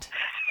husband.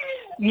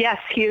 Yes,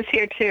 he is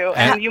here too.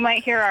 And you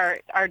might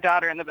hear our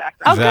daughter in the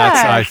background. Oh,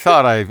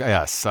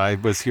 I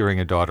was hearing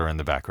a daughter in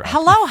the background.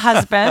 Hello,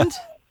 husband.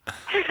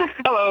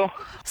 Hello.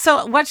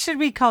 So what should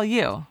we call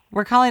you?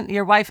 We're calling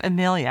your wife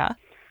Amelia.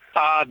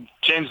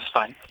 James is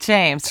fine.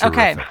 James.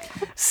 Terrific. Okay.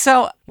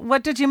 So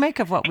what did you make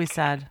of what we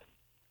said?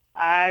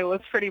 I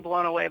was pretty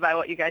blown away by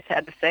what you guys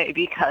had to say,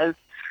 because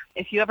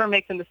if you ever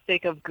make the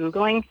mistake of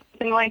Googling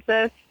something like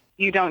this,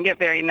 you don't get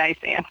very nice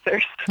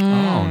answers.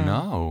 Oh,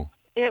 no.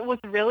 It was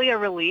really a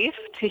relief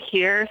to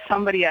hear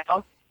somebody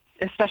else,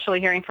 especially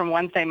hearing from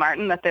Wednesday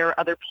Martin, that there were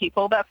other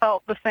people that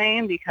felt the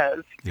same,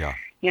 because, Yeah.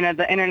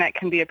 The internet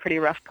can be a pretty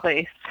rough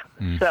place.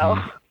 Mm-hmm.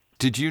 So,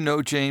 Did you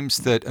know, James,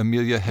 that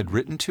Amelia had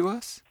written to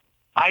us?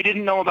 I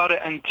didn't know about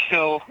it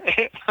until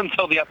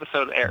the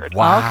episode aired.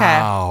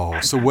 Wow.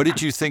 Okay. So what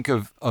did you think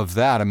of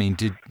that? I mean,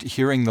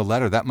 hearing the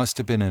letter, that must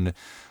have been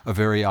a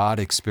very odd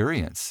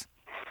experience.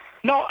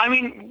 No, I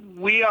mean,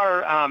 we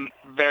are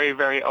very,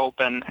 very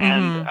open,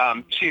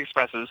 and she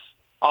expresses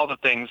all the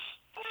things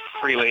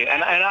freely,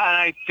 and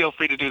I feel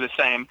free to do the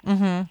same.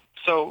 Mm-hmm.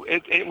 So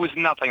it was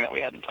nothing that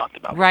we hadn't talked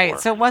about Right.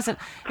 before. So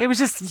it was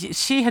just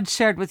she had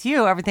shared with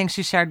you everything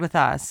she shared with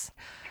us.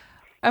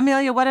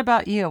 Amelia, what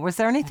about you? Was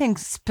there anything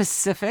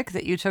specific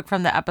that you took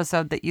from the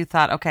episode that you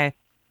thought, okay,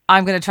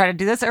 I'm going to try to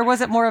do this? Or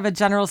was it more of a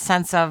general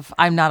sense of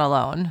I'm not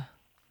alone?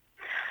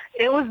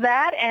 it was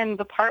that, and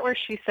the part where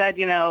she said,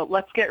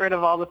 let's get rid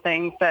of all the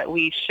things that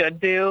we should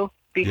do,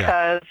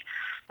 because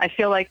I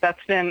feel like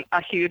that's been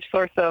a huge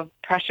source of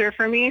pressure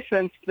for me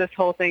since this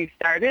whole thing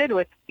started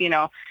with,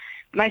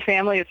 my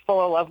family is full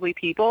of lovely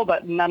people,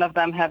 but none of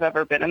them have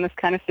ever been in this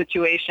kind of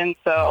situation.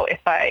 So if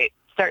I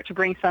start to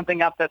bring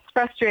something up that's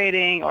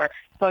frustrating, or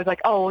it's always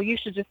like, oh, well, you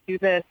should just do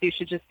this, you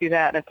should just do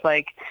that. It's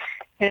like,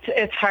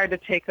 it's hard to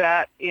take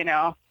that,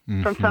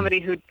 from somebody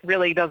who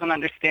really doesn't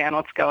understand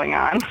what's going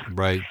on.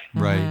 Right.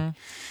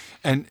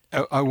 And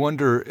I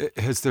wonder,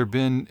 has there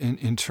been,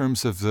 in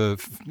terms of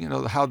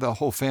how the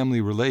whole family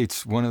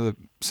relates, one of the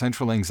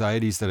central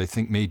anxieties that I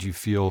think made you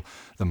feel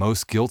the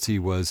most guilty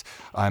was,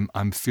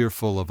 I'm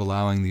fearful of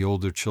allowing the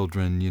older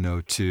children,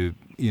 to,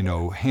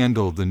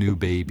 handle the new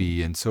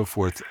baby and so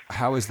forth.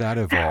 How has that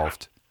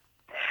evolved?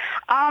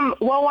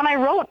 Well, when I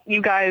wrote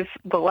you guys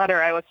the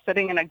letter, I was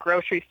sitting in a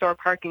grocery store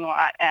parking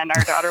lot, and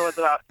our daughter was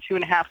about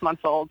 2.5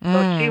 months old.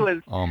 So she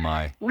was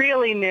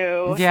really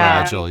new.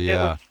 Fragile,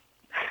 yeah.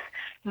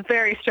 It was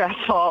very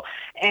stressful.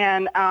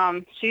 And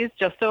she's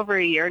just over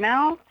a year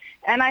now.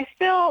 And I'm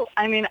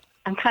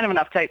kind of an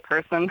uptight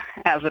person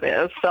as it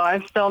is. So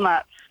I'm still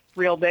not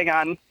real big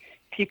on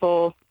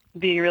people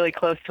being really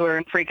close to her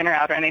and freaking her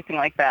out or anything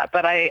like that.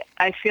 But I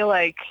feel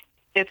like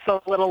it's a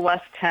little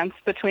less tense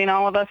between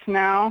all of us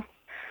now.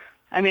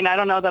 I mean, I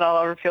don't know that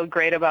I'll ever feel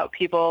great about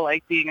people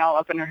like being all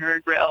up in her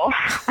grill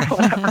or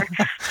whatever.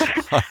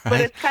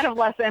 But it's kind of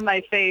less in my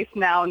face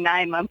now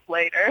 9 months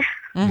later.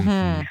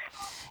 Mm-hmm.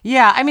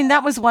 Yeah, I mean,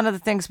 that was one of the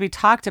things we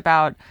talked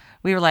about.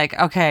 We were like,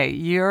 okay,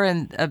 you're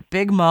in a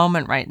big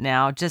moment right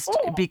now, just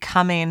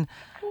becoming,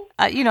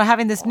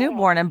 having this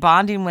newborn and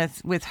bonding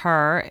with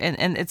her.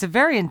 And it's a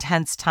very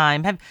intense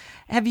time.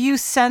 Have you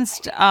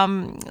sensed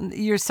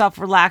yourself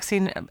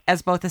relaxing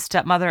as both a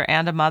stepmother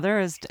and a mother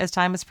as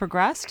time has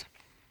progressed?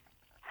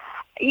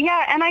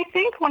 Yeah, and I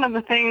think one of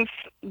the things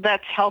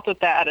that's helped with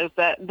that is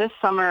that this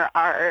summer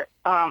our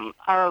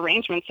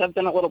arrangements have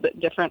been a little bit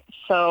different.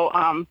 So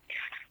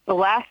the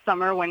last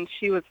summer when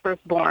she was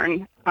first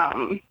born,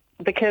 the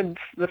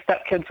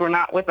stepkids were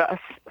not with us.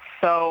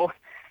 So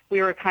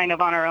we were kind of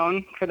on our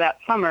own for that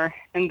summer.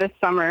 And this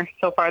summer,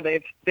 so far,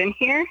 they've been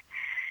here.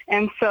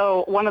 And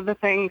so one of the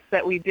things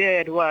that we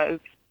did was,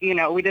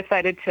 we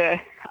decided to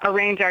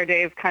arrange our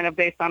days kind of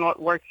based on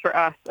what works for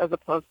us as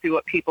opposed to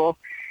what people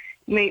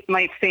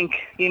might think,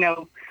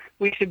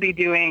 we should be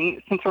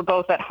doing. Since we're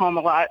both at home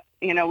a lot,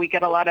 we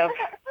get a lot of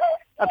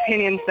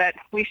opinions that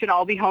we should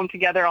all be home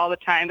together all the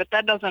time, but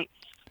that doesn't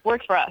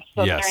work for us.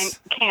 So Yes. during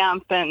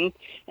camp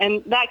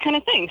and that kind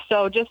of thing.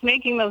 So just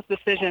making those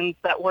decisions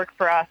that work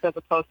for us as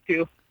opposed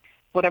to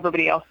what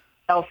everybody else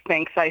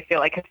thinks, I feel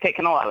like has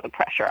taken a lot of the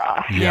pressure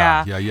off.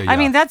 Yeah. Yeah. I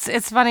mean,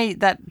 it's funny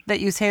that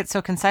you say it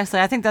so concisely.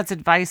 I think that's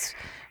advice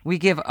we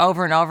give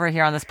over and over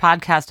here on this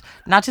podcast,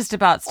 not just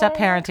about step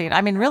parenting.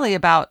 I mean, really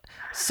about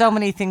so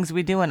many things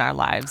we do in our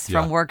lives,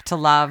 from work to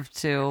love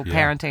to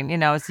parenting.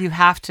 It's you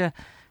have to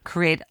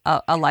create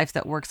a life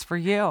that works for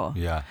you.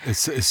 Yeah.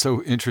 It's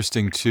so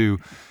interesting too,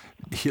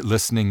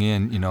 listening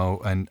in,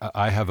 and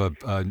I have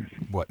a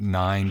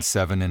 9,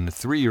 7, and a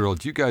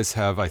 3-year-old. You guys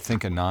have, I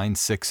think, a 9,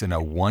 6, and a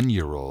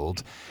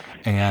 1-year-old.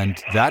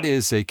 And that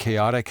is a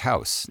chaotic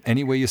house,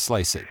 any way you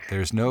slice it.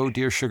 There's no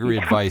Dear Sugary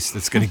advice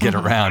that's going to get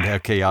around how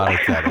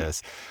chaotic that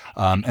is.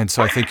 And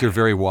so I think you're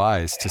very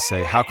wise to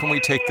say, how can we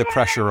take the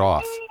pressure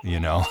off,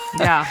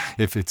 Yeah.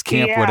 if it's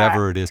camp,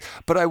 whatever it is.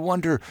 But I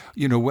wonder,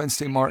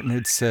 Wednesday Martin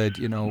had said,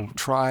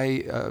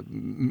 try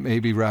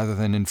maybe rather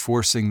than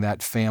enforcing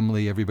that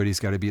family, everybody's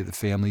got to be at the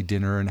family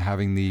dinner and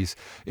having these,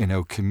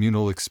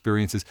 communal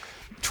experiences,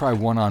 try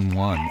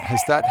one-on-one.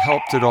 Has that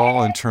helped at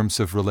all in terms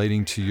of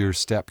relating to your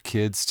step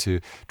kids to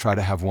try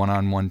to have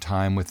one-on-one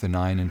time with the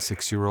 9 and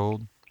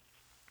 6-year-old?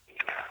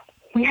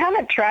 We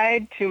haven't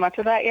tried too much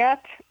of that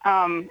yet.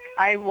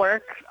 I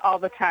work all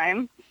the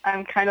time.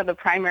 I'm kind of the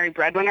primary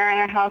breadwinner in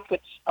our house,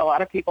 which a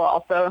lot of people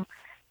also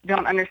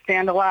don't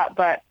understand a lot.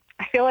 But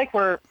I feel like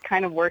we're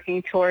kind of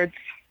working towards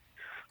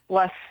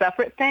less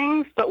separate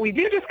things. But we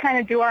do just kind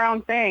of do our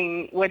own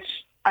thing,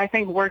 which I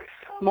think works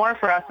more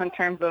for us in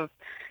terms of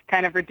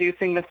kind of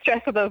reducing the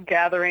stress of those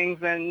gatherings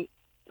and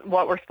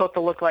what we're supposed to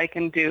look like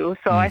and do.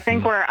 So I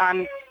think we're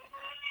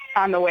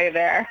on the way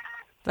there.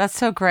 That's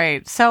so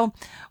great. So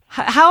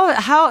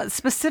how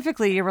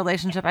specifically your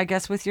relationship, I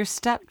guess, with your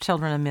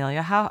stepchildren,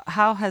 Amelia,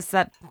 how has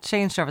that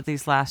changed over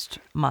these last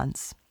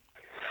months?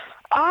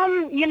 I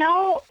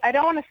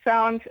don't want to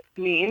sound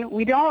mean.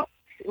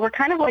 We're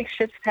kind of like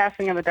ships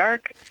passing in the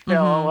dark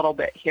still a little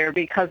bit here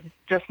because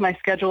just my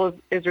schedule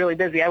is really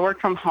busy. I work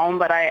from home,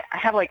 but I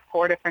have like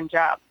 4 different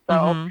jobs.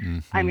 So,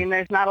 I mean,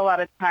 there's not a lot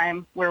of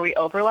time where we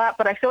overlap,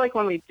 but I feel like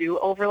when we do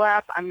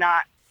overlap, I'm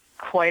not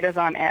quite as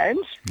on edge.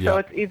 So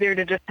it's easier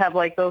to just have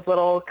like those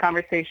little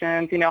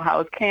conversations, how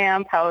was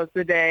camp, how was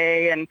the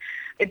day? And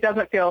it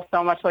doesn't feel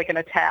so much like an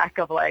attack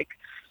of like,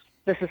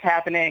 this is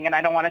happening and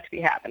I don't want it to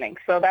be happening.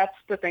 So that's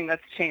the thing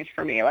that's changed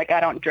for me. Like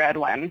I don't dread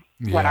when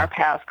our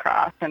paths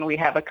cross and we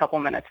have a couple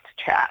minutes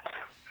to chat.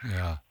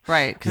 Yeah.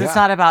 Right. Because it's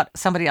not about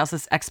somebody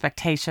else's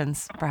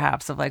expectations,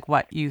 perhaps, of like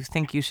what you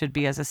think you should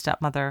be as a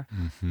stepmother.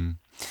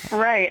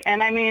 Right.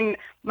 And I mean,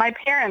 my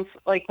parents,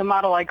 like the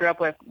model I grew up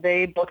with,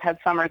 they both had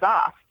summers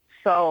off.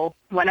 So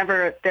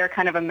whenever they're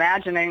kind of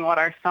imagining what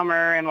our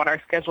summer and what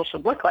our schedule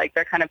should look like,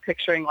 they're kind of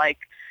picturing like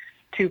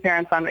 2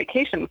 parents on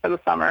vacation for the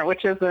summer,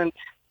 which isn't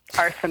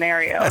our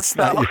scenario. That's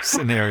not your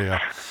scenario.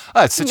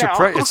 It's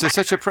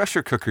such a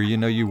pressure cooker.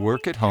 You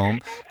work at home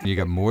and you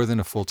got more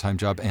than a full-time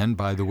job and,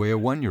 by the way, a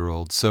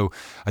 1-year-old. So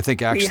I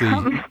think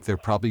actually there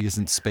probably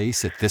isn't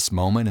space at this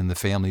moment in the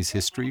family's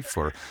history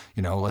for,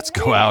 let's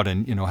go out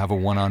and, have a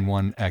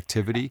one-on-one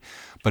activity.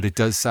 But it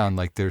does sound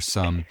like there's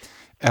some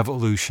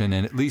evolution,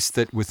 and at least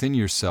that within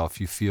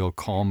yourself you feel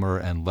calmer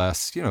and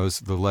less,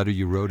 as the letter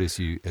you wrote, as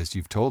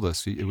you've told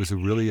us, it was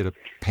really at a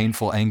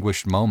painful,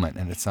 anguished moment,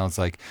 and it sounds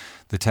like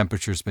the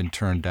temperature's been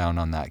turned down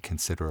on that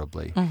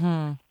considerably.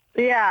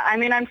 Yeah, I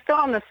mean, I'm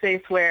still in the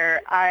space where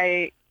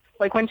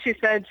like when she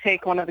said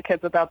take one of the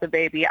kids without the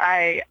baby,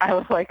 I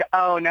was like,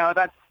 oh no,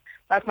 that's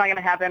not going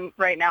to happen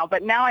right now.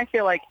 But now I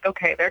feel like,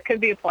 okay, there could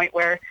be a point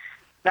where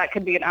that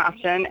could be an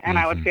option, and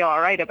I would feel all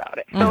right about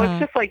it. So it's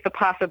just like the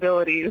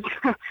possibilities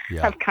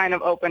have kind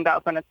of opened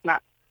up, and it's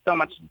not so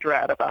much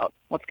dread about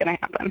what's going to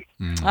happen.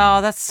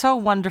 Oh, that's so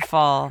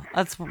wonderful.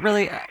 That's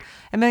really,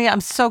 Amelia, I'm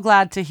so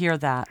glad to hear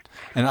that.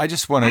 And I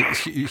just want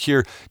to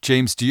hear,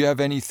 James, do you have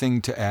anything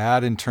to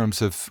add in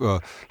terms of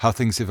how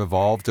things have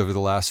evolved over the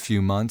last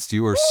few months?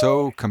 You are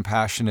so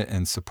compassionate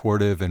and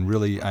supportive, and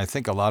really, I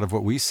think a lot of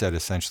what we said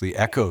essentially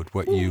echoed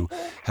what you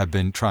have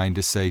been trying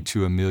to say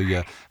to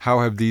Amelia.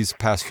 How have these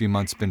past few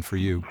months been for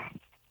you?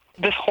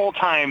 This whole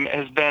time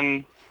has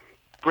been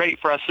great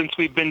for us since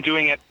we've been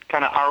doing it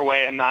kind of our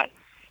way and not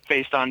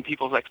based on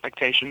people's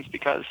expectations,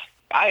 because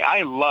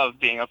I love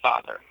being a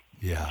father.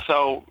 Yeah.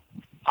 So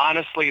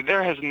honestly,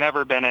 there has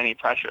never been any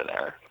pressure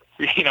there,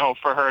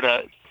 for her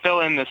to fill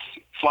in this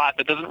slot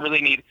that doesn't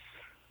really need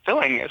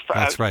filling.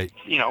 That's right.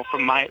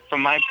 From my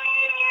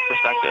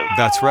perspective.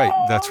 That's right.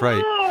 That's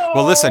right.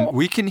 Well, listen,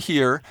 we can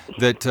hear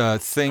that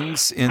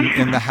things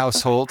in the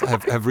household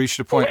have reached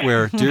a point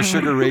where Dear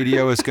Sugar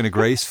Radio is going to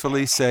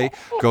gracefully say,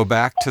 go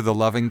back to the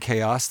loving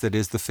chaos that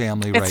is the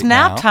family right now. It's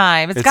nap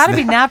time. It's got to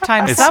be nap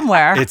time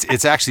somewhere.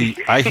 It's actually,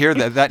 I hear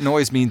that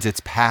noise means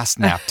it's past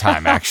nap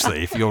time,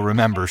 actually, if you'll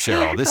remember,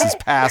 Cheryl. This is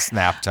past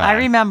nap time. I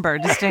remember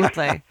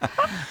distinctly.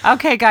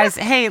 Okay, guys.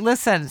 Hey,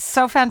 listen,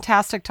 so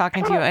fantastic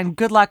talking to you, and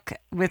good luck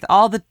with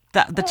all the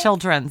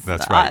children.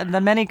 That's right.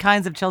 The many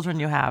kinds of children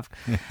you have.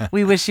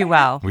 We wish you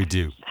well. We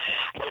do.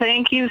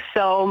 Thank you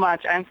so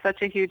much. I'm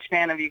such a huge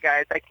fan of you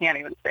guys. I can't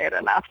even say it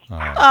enough.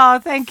 Oh,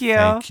 thank you.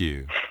 Thank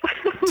you.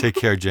 Take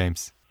care,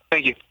 James.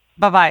 Thank you.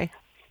 Bye-bye.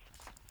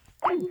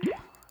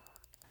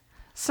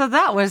 So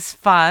that was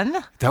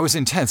fun. That was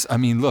intense. I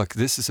mean, look,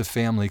 this is a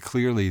family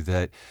clearly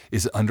that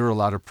is under a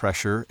lot of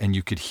pressure, and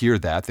you could hear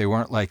that. They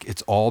weren't like,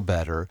 it's all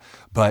better,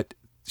 but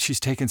she's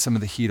taken some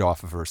of the heat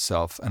off of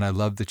herself, and I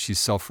love that she's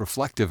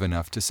self-reflective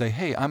enough to say,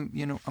 hey, I'm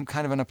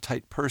kind of an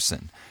uptight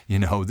person.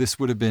 This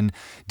would have been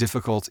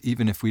difficult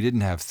even if we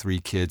didn't have 3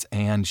 kids,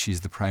 and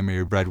she's the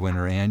primary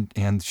breadwinner,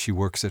 and she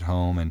works at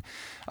home. And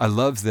I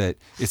love that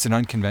it's an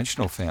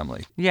unconventional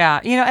family.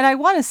 Yeah, and I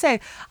want to say,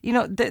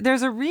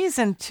 there's a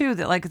reason too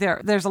that like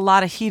there's a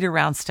lot of heat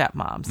around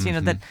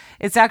stepmoms. That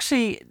it's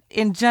actually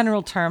in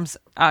general terms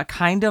a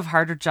kind of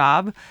harder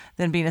job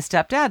than being a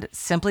stepdad,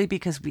 simply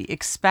because we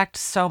expect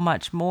so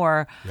much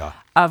more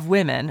of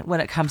women when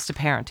it comes to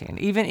parenting.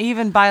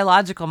 Even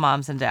biological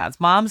moms and dads.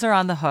 Moms are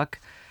on the hook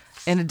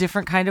in a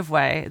different kind of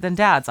way than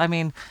dads. I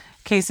mean,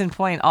 case in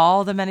point,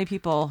 all the many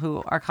people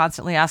who are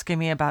constantly asking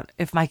me about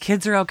if my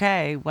kids are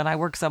okay when I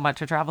work so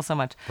much or travel so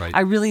much. Right. I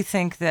really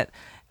think that,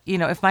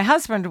 if my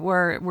husband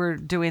were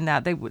doing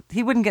that,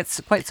 he wouldn't get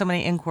quite so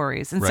many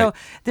inquiries. And so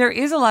there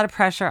is a lot of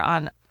pressure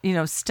on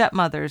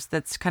stepmothers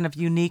that's kind of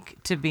unique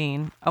to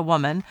being a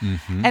woman.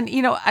 Mm-hmm.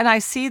 And I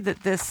see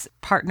that this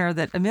partner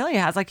that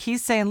Amelia has, like,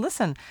 he's saying,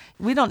 listen,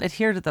 we don't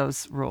adhere to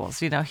those rules.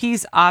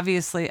 He's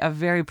obviously a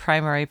very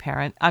primary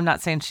parent. I'm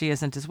not saying she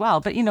isn't as well,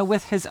 but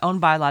with his own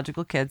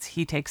biological kids,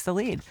 he takes the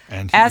lead,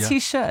 he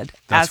should.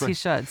 He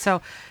should.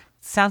 So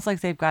sounds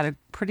like they've got a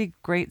pretty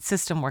great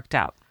system worked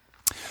out.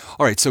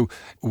 All right, so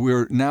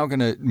we're now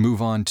going to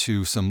move on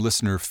to some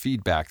listener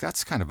feedback.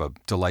 That's kind of a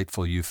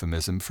delightful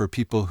euphemism for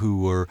people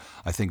who were,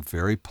 I think,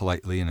 very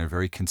politely in a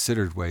very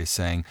considered way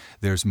saying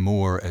there's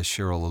more, as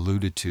Cheryl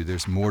alluded to,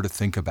 there's more to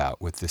think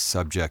about with this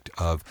subject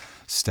of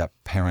step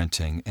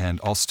parenting.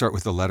 And I'll start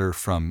with a letter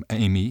from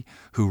Amy,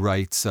 who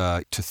writes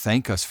to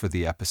thank us for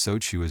the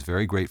episode. She was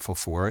very grateful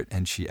for it,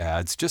 and she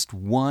adds, just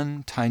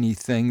one tiny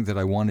thing that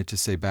I wanted to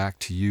say back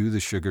to you, the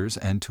Sugars,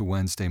 and to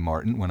Wednesday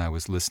Martin when I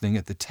was listening.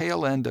 At the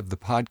tail end of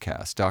the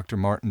podcast, Dr.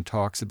 Martin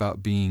talks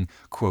about being,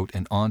 quote,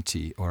 an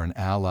auntie or an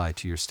ally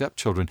to your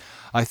stepchildren.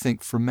 I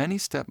think for many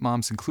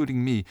stepmoms,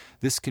 including me,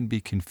 this can be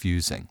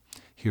confusing.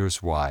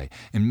 Here's why.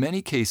 In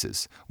many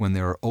cases, when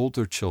there are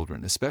older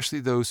children,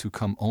 especially those who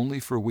come only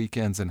for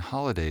weekends and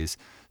holidays,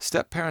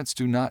 step-parents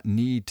do not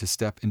need to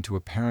step into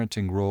a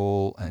parenting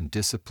role and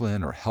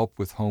discipline or help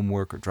with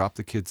homework or drop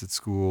the kids at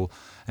school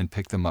and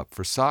pick them up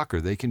for soccer.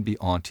 They can be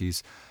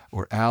aunties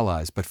or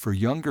allies. But for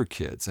younger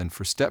kids and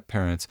for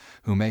step-parents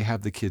who may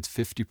have the kids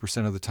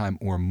 50% of the time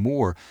or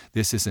more,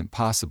 this isn't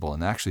possible.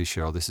 And actually,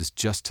 Cheryl, this is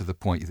just to the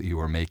point that you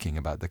were making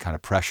about the kind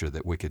of pressure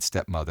that Wicked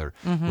Stepmother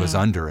was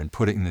under and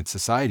that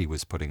society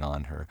was putting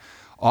on her.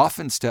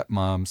 Often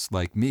stepmoms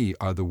like me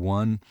are the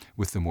one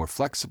with the more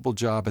flexible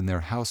job in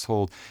their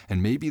household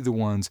and maybe the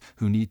ones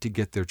who need to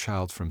get their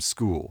child from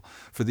school.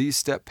 For these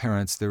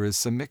step-parents, there is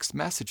some mixed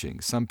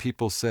messaging. Some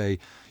people say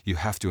you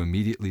have to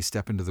immediately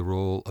step into the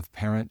role of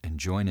parent and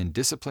join in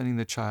disciplining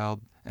the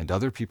child. And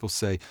other people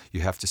say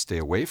you have to stay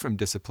away from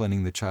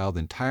disciplining the child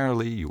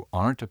entirely. You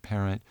aren't a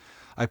parent.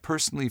 I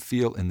personally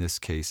feel in this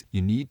case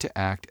you need to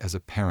act as a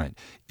parent,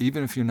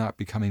 even if you're not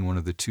becoming one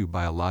of the 2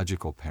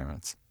 biological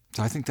parents.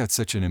 So I think that's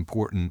such an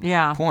important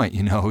point,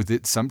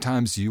 that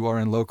sometimes you are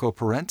in loco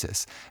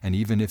parentis. And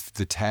even if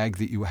the tag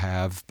that you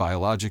have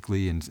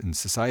biologically in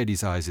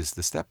society's eyes is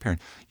the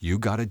step-parent, you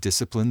got to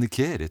discipline the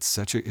kid. It's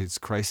it's a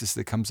crisis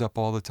that comes up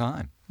all the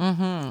time.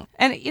 Mm-hmm.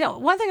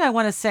 And, one thing I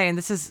want to say, and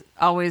this is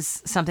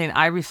always something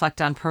I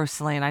reflect on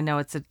personally, and I know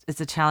it's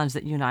a challenge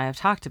that you and I have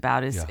talked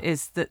about,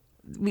 is that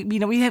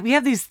we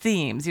have these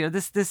themes.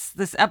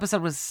 This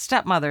episode was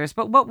stepmothers,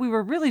 but what we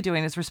were really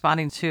doing is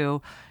responding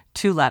to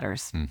 2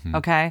 letters,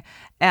 okay?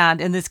 And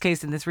in this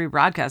case, in this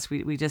rebroadcast,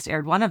 we just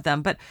aired one of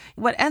them. But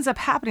what ends up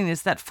happening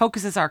is that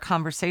focuses our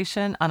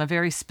conversation on a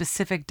very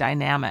specific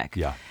dynamic.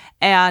 Yeah.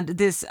 And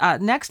this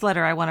next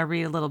letter, I want to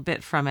read a little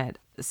bit from it,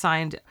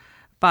 signed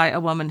by a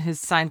woman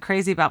who's signed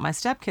Crazy About My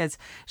Stepkids.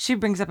 She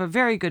brings up a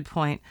very good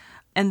point.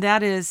 And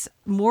that is,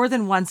 more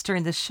than once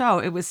during the show,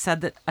 it was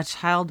said that a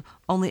child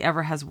only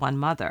ever has one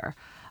mother.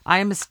 I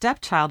am a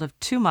stepchild of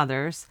 2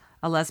 mothers,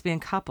 a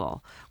lesbian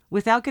couple.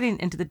 Without getting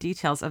into the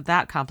details of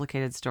that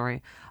complicated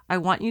story, I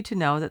want you to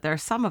know that there are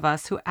some of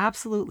us who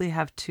absolutely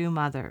have 2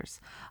 mothers.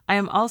 I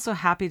am also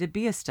happy to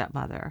be a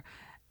stepmother,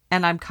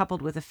 and I'm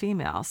coupled with a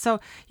female.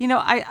 So,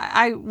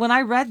 I when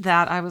I read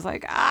that, I was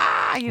like,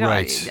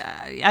 Right.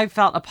 I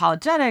felt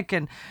apologetic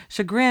and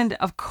chagrined.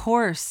 Of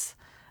course,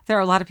 there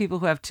are a lot of people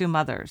who have two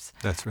mothers.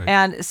 That's right.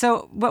 And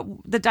so what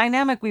the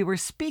dynamic we were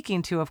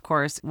speaking to, of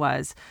course,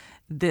 was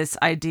this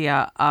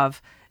idea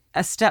of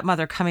a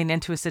stepmother coming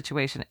into a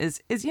situation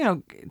is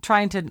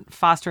trying to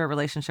foster a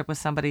relationship with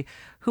somebody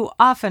who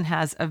often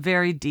has a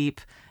very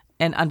deep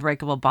and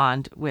unbreakable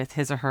bond with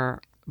his or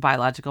her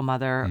biological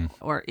mother,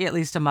 or at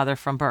least a mother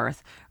from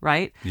birth,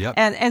 right? Yep.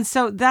 And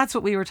so that's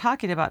what we were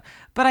talking about.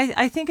 But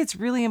I think it's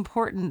really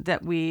important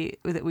that we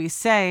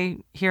say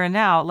here and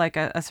now, like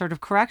a sort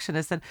of correction,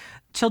 is that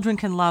children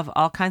can love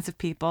all kinds of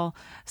people.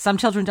 Some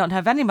children don't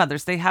have any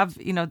mothers. They have,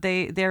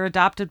 they're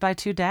adopted by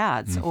two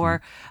dads.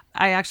 Or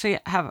I actually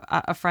have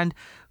a friend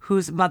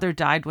whose mother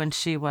died when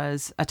she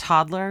was a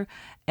toddler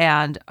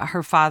and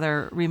her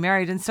father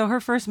remarried. And so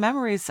her first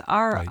memories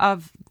are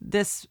of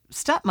this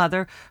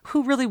stepmother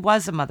who really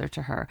was a mother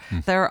to her.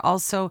 There are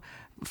also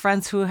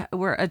friends who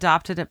were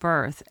adopted at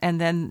birth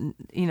and then,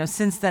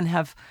 since then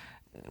have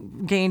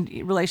gained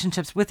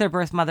relationships with their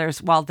birth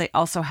mothers while they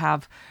also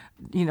have,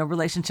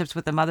 relationships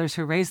with the mothers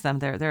who raised them.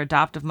 They're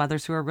adoptive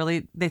mothers who are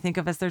really, they think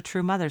of as their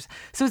true mothers.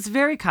 So it's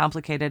very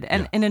complicated.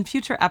 And in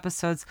future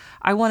episodes,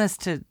 I want us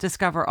to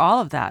discover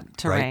all of that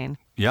terrain. Right.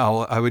 Yeah,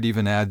 I would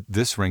even add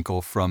this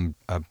wrinkle from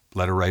a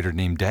letter writer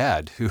named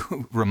Dad,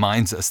 who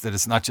reminds us that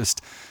it's not just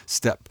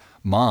step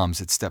moms,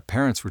 it's step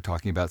parents we're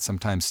talking about,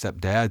 sometimes step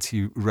dads.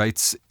 He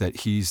writes that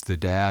he's the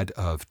dad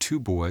of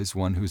two boys,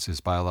 one who's his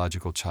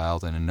biological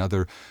child and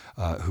another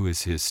who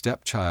is his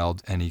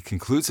stepchild. And he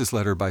concludes his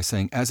letter by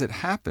saying, as it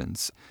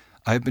happens,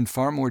 I have been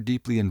far more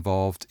deeply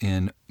involved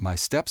in my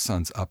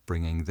stepson's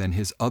upbringing than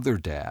his other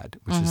dad,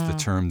 which is the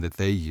term that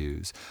they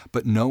use.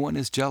 But no one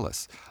is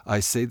jealous. I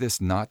say this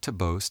not to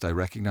boast. I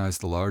recognize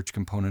the large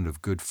component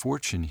of good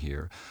fortune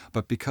here,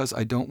 but because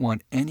I don't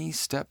want any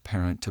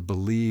step-parent to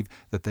believe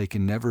that they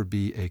can never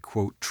be a,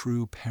 quote,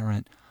 true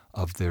parent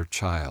of their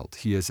child.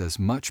 He is as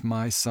much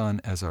my son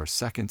as our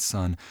second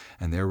son,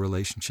 and their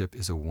relationship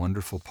is a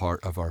wonderful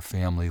part of our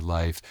family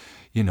life.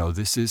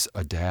 This is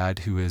a dad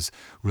who has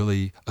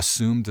really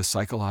assumed the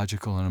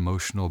psychological and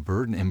emotional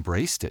burden,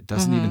 embraced it,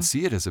 doesn't even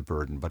see it as a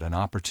burden, but an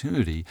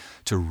opportunity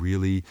to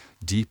really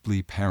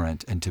deeply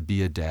parent and to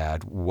be a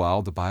dad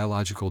while the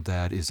biological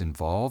dad is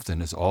involved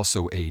and is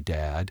also a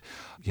dad.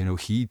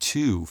 He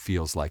too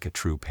feels like a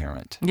true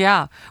parent.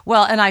 Yeah.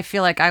 Well, and I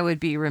feel like I would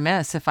be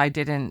remiss if I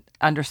didn't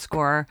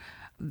underscore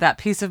that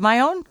piece of my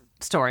own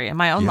story in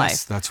my own life.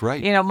 Yes, that's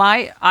right.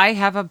 I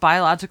have a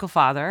biological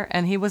father,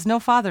 and he was no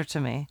father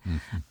to me.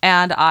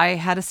 And I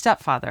had a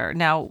stepfather.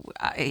 Now,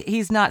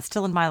 he's not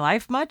still in my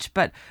life much,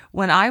 but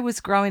when I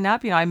was growing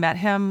up, I met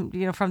him,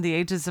 from the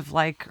ages of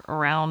like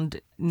around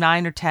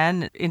 9 or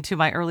 10 into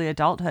my early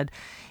adulthood.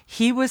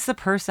 He was the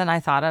person I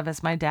thought of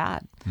as my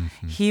dad.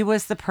 He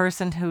was the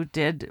person who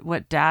did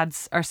what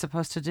dads are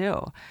supposed to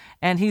do.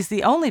 And he's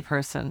the only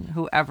person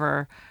who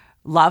ever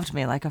loved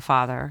me like a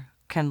father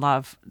can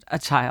love a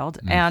child.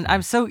 And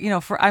I'm so,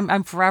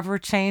 I'm forever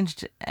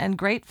changed and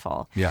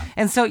grateful. Yeah.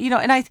 And so,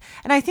 and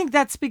I think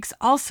that speaks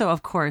also,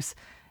 of course,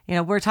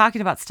 we're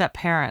talking about step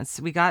parents.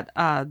 We got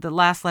the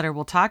last letter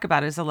we'll talk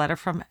about is a letter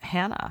from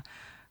Hannah,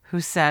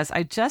 who says,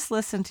 I just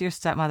listened to your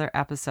stepmother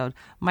episode.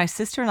 My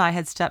sister and I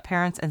had step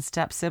parents and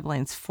step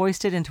siblings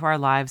foisted into our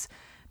lives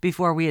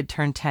before we had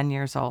turned 10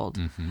 years old.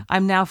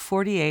 I'm now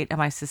 48 and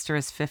my sister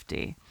is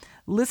 50.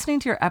 Listening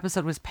to your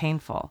episode was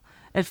painful.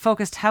 It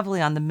focused heavily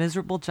on the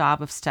miserable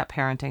job of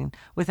step-parenting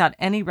without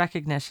any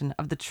recognition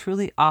of the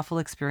truly awful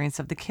experience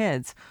of the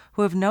kids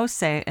who have no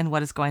say in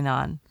what is going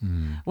on.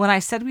 When I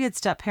said we had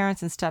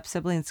step-parents and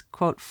step-siblings,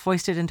 quote,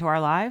 foisted into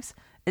our lives,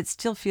 it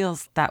still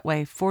feels that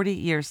way 40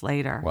 years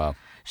later. Wow.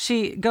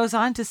 She goes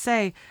on to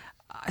say,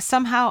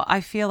 somehow I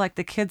feel like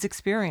the kids'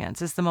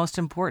 experience is the most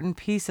important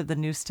piece of the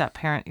new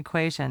step-parent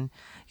equation,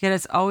 yet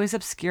it's always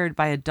obscured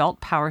by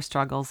adult power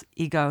struggles,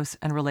 egos,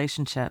 and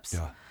relationships.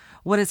 Yeah.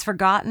 What is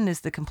forgotten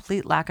is the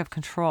complete lack of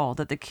control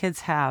that the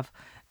kids have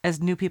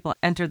as new people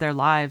enter their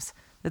lives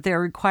that they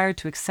are required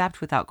to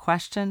accept without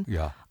question,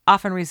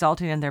 often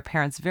resulting in their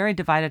parents' very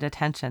divided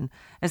attention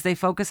as they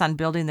focus on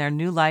building their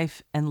new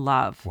life and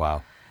love.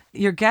 Wow.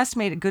 Your guest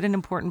made good and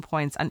important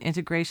points on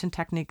integration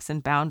techniques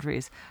and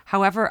boundaries.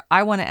 However,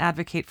 I want to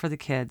advocate for the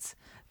kids.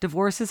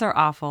 Divorces are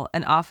awful,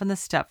 and often the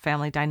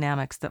step-family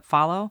dynamics that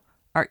follow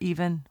are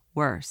even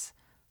worse.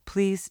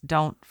 Please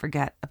don't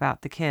forget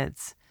about the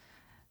kids.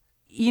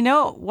 You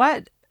know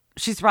what?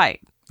 She's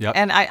right. Yep.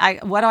 And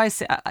what do I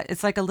say?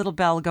 It's like a little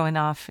bell going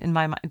off in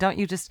my mind. Don't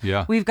you just?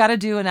 Yeah. We've got to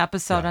do an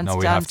episode on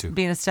we have to.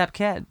 being a step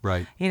kid.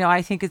 Right.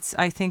 I think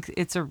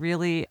it's a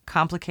really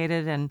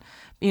complicated, and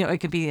it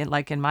could be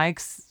like in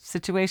Mike's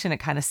situation, it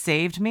kind of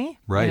saved me.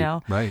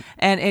 Right. Right.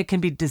 And it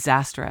can be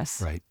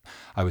disastrous. Right.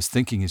 I was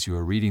thinking as you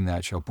were reading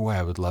that show, boy,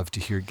 I would love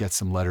to get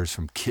some letters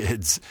from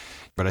kids.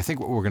 But I think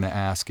what we're going to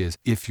ask is,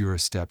 if you're a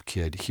step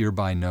kid,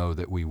 hereby know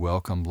that we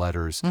welcome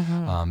letters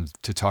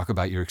to talk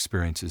about your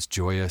experiences,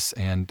 joyous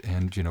and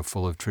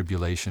full of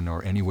tribulation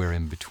or anywhere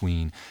in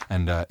between.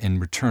 And in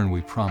return,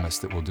 we promise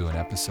that we'll do an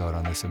episode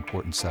on this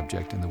important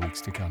subject in the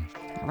weeks to come.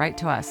 Write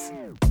to us.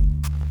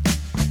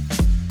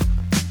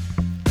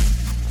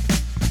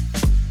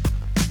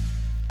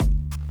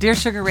 Dear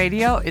Sugar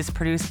Radio is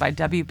produced by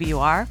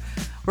WBUR.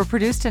 We're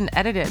produced and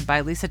edited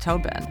by Lisa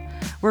Tobin.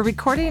 We're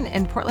recording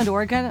in Portland,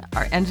 Oregon.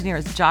 Our engineer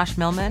is Josh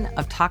Millman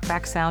of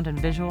Talkback Sound and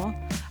Visual.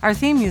 Our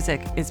theme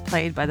music is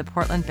played by the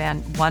Portland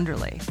band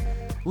Wonderly.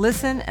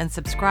 Listen and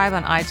subscribe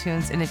on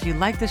iTunes. And if you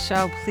like the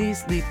show,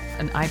 please leave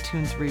an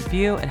iTunes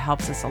review. It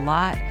helps us a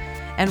lot.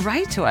 And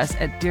write to us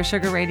at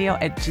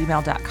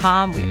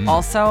dearsugarradio@gmail.com. We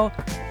also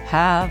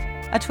have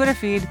a Twitter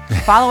feed.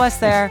 Follow us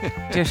there,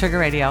 Dear Sugar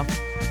Radio.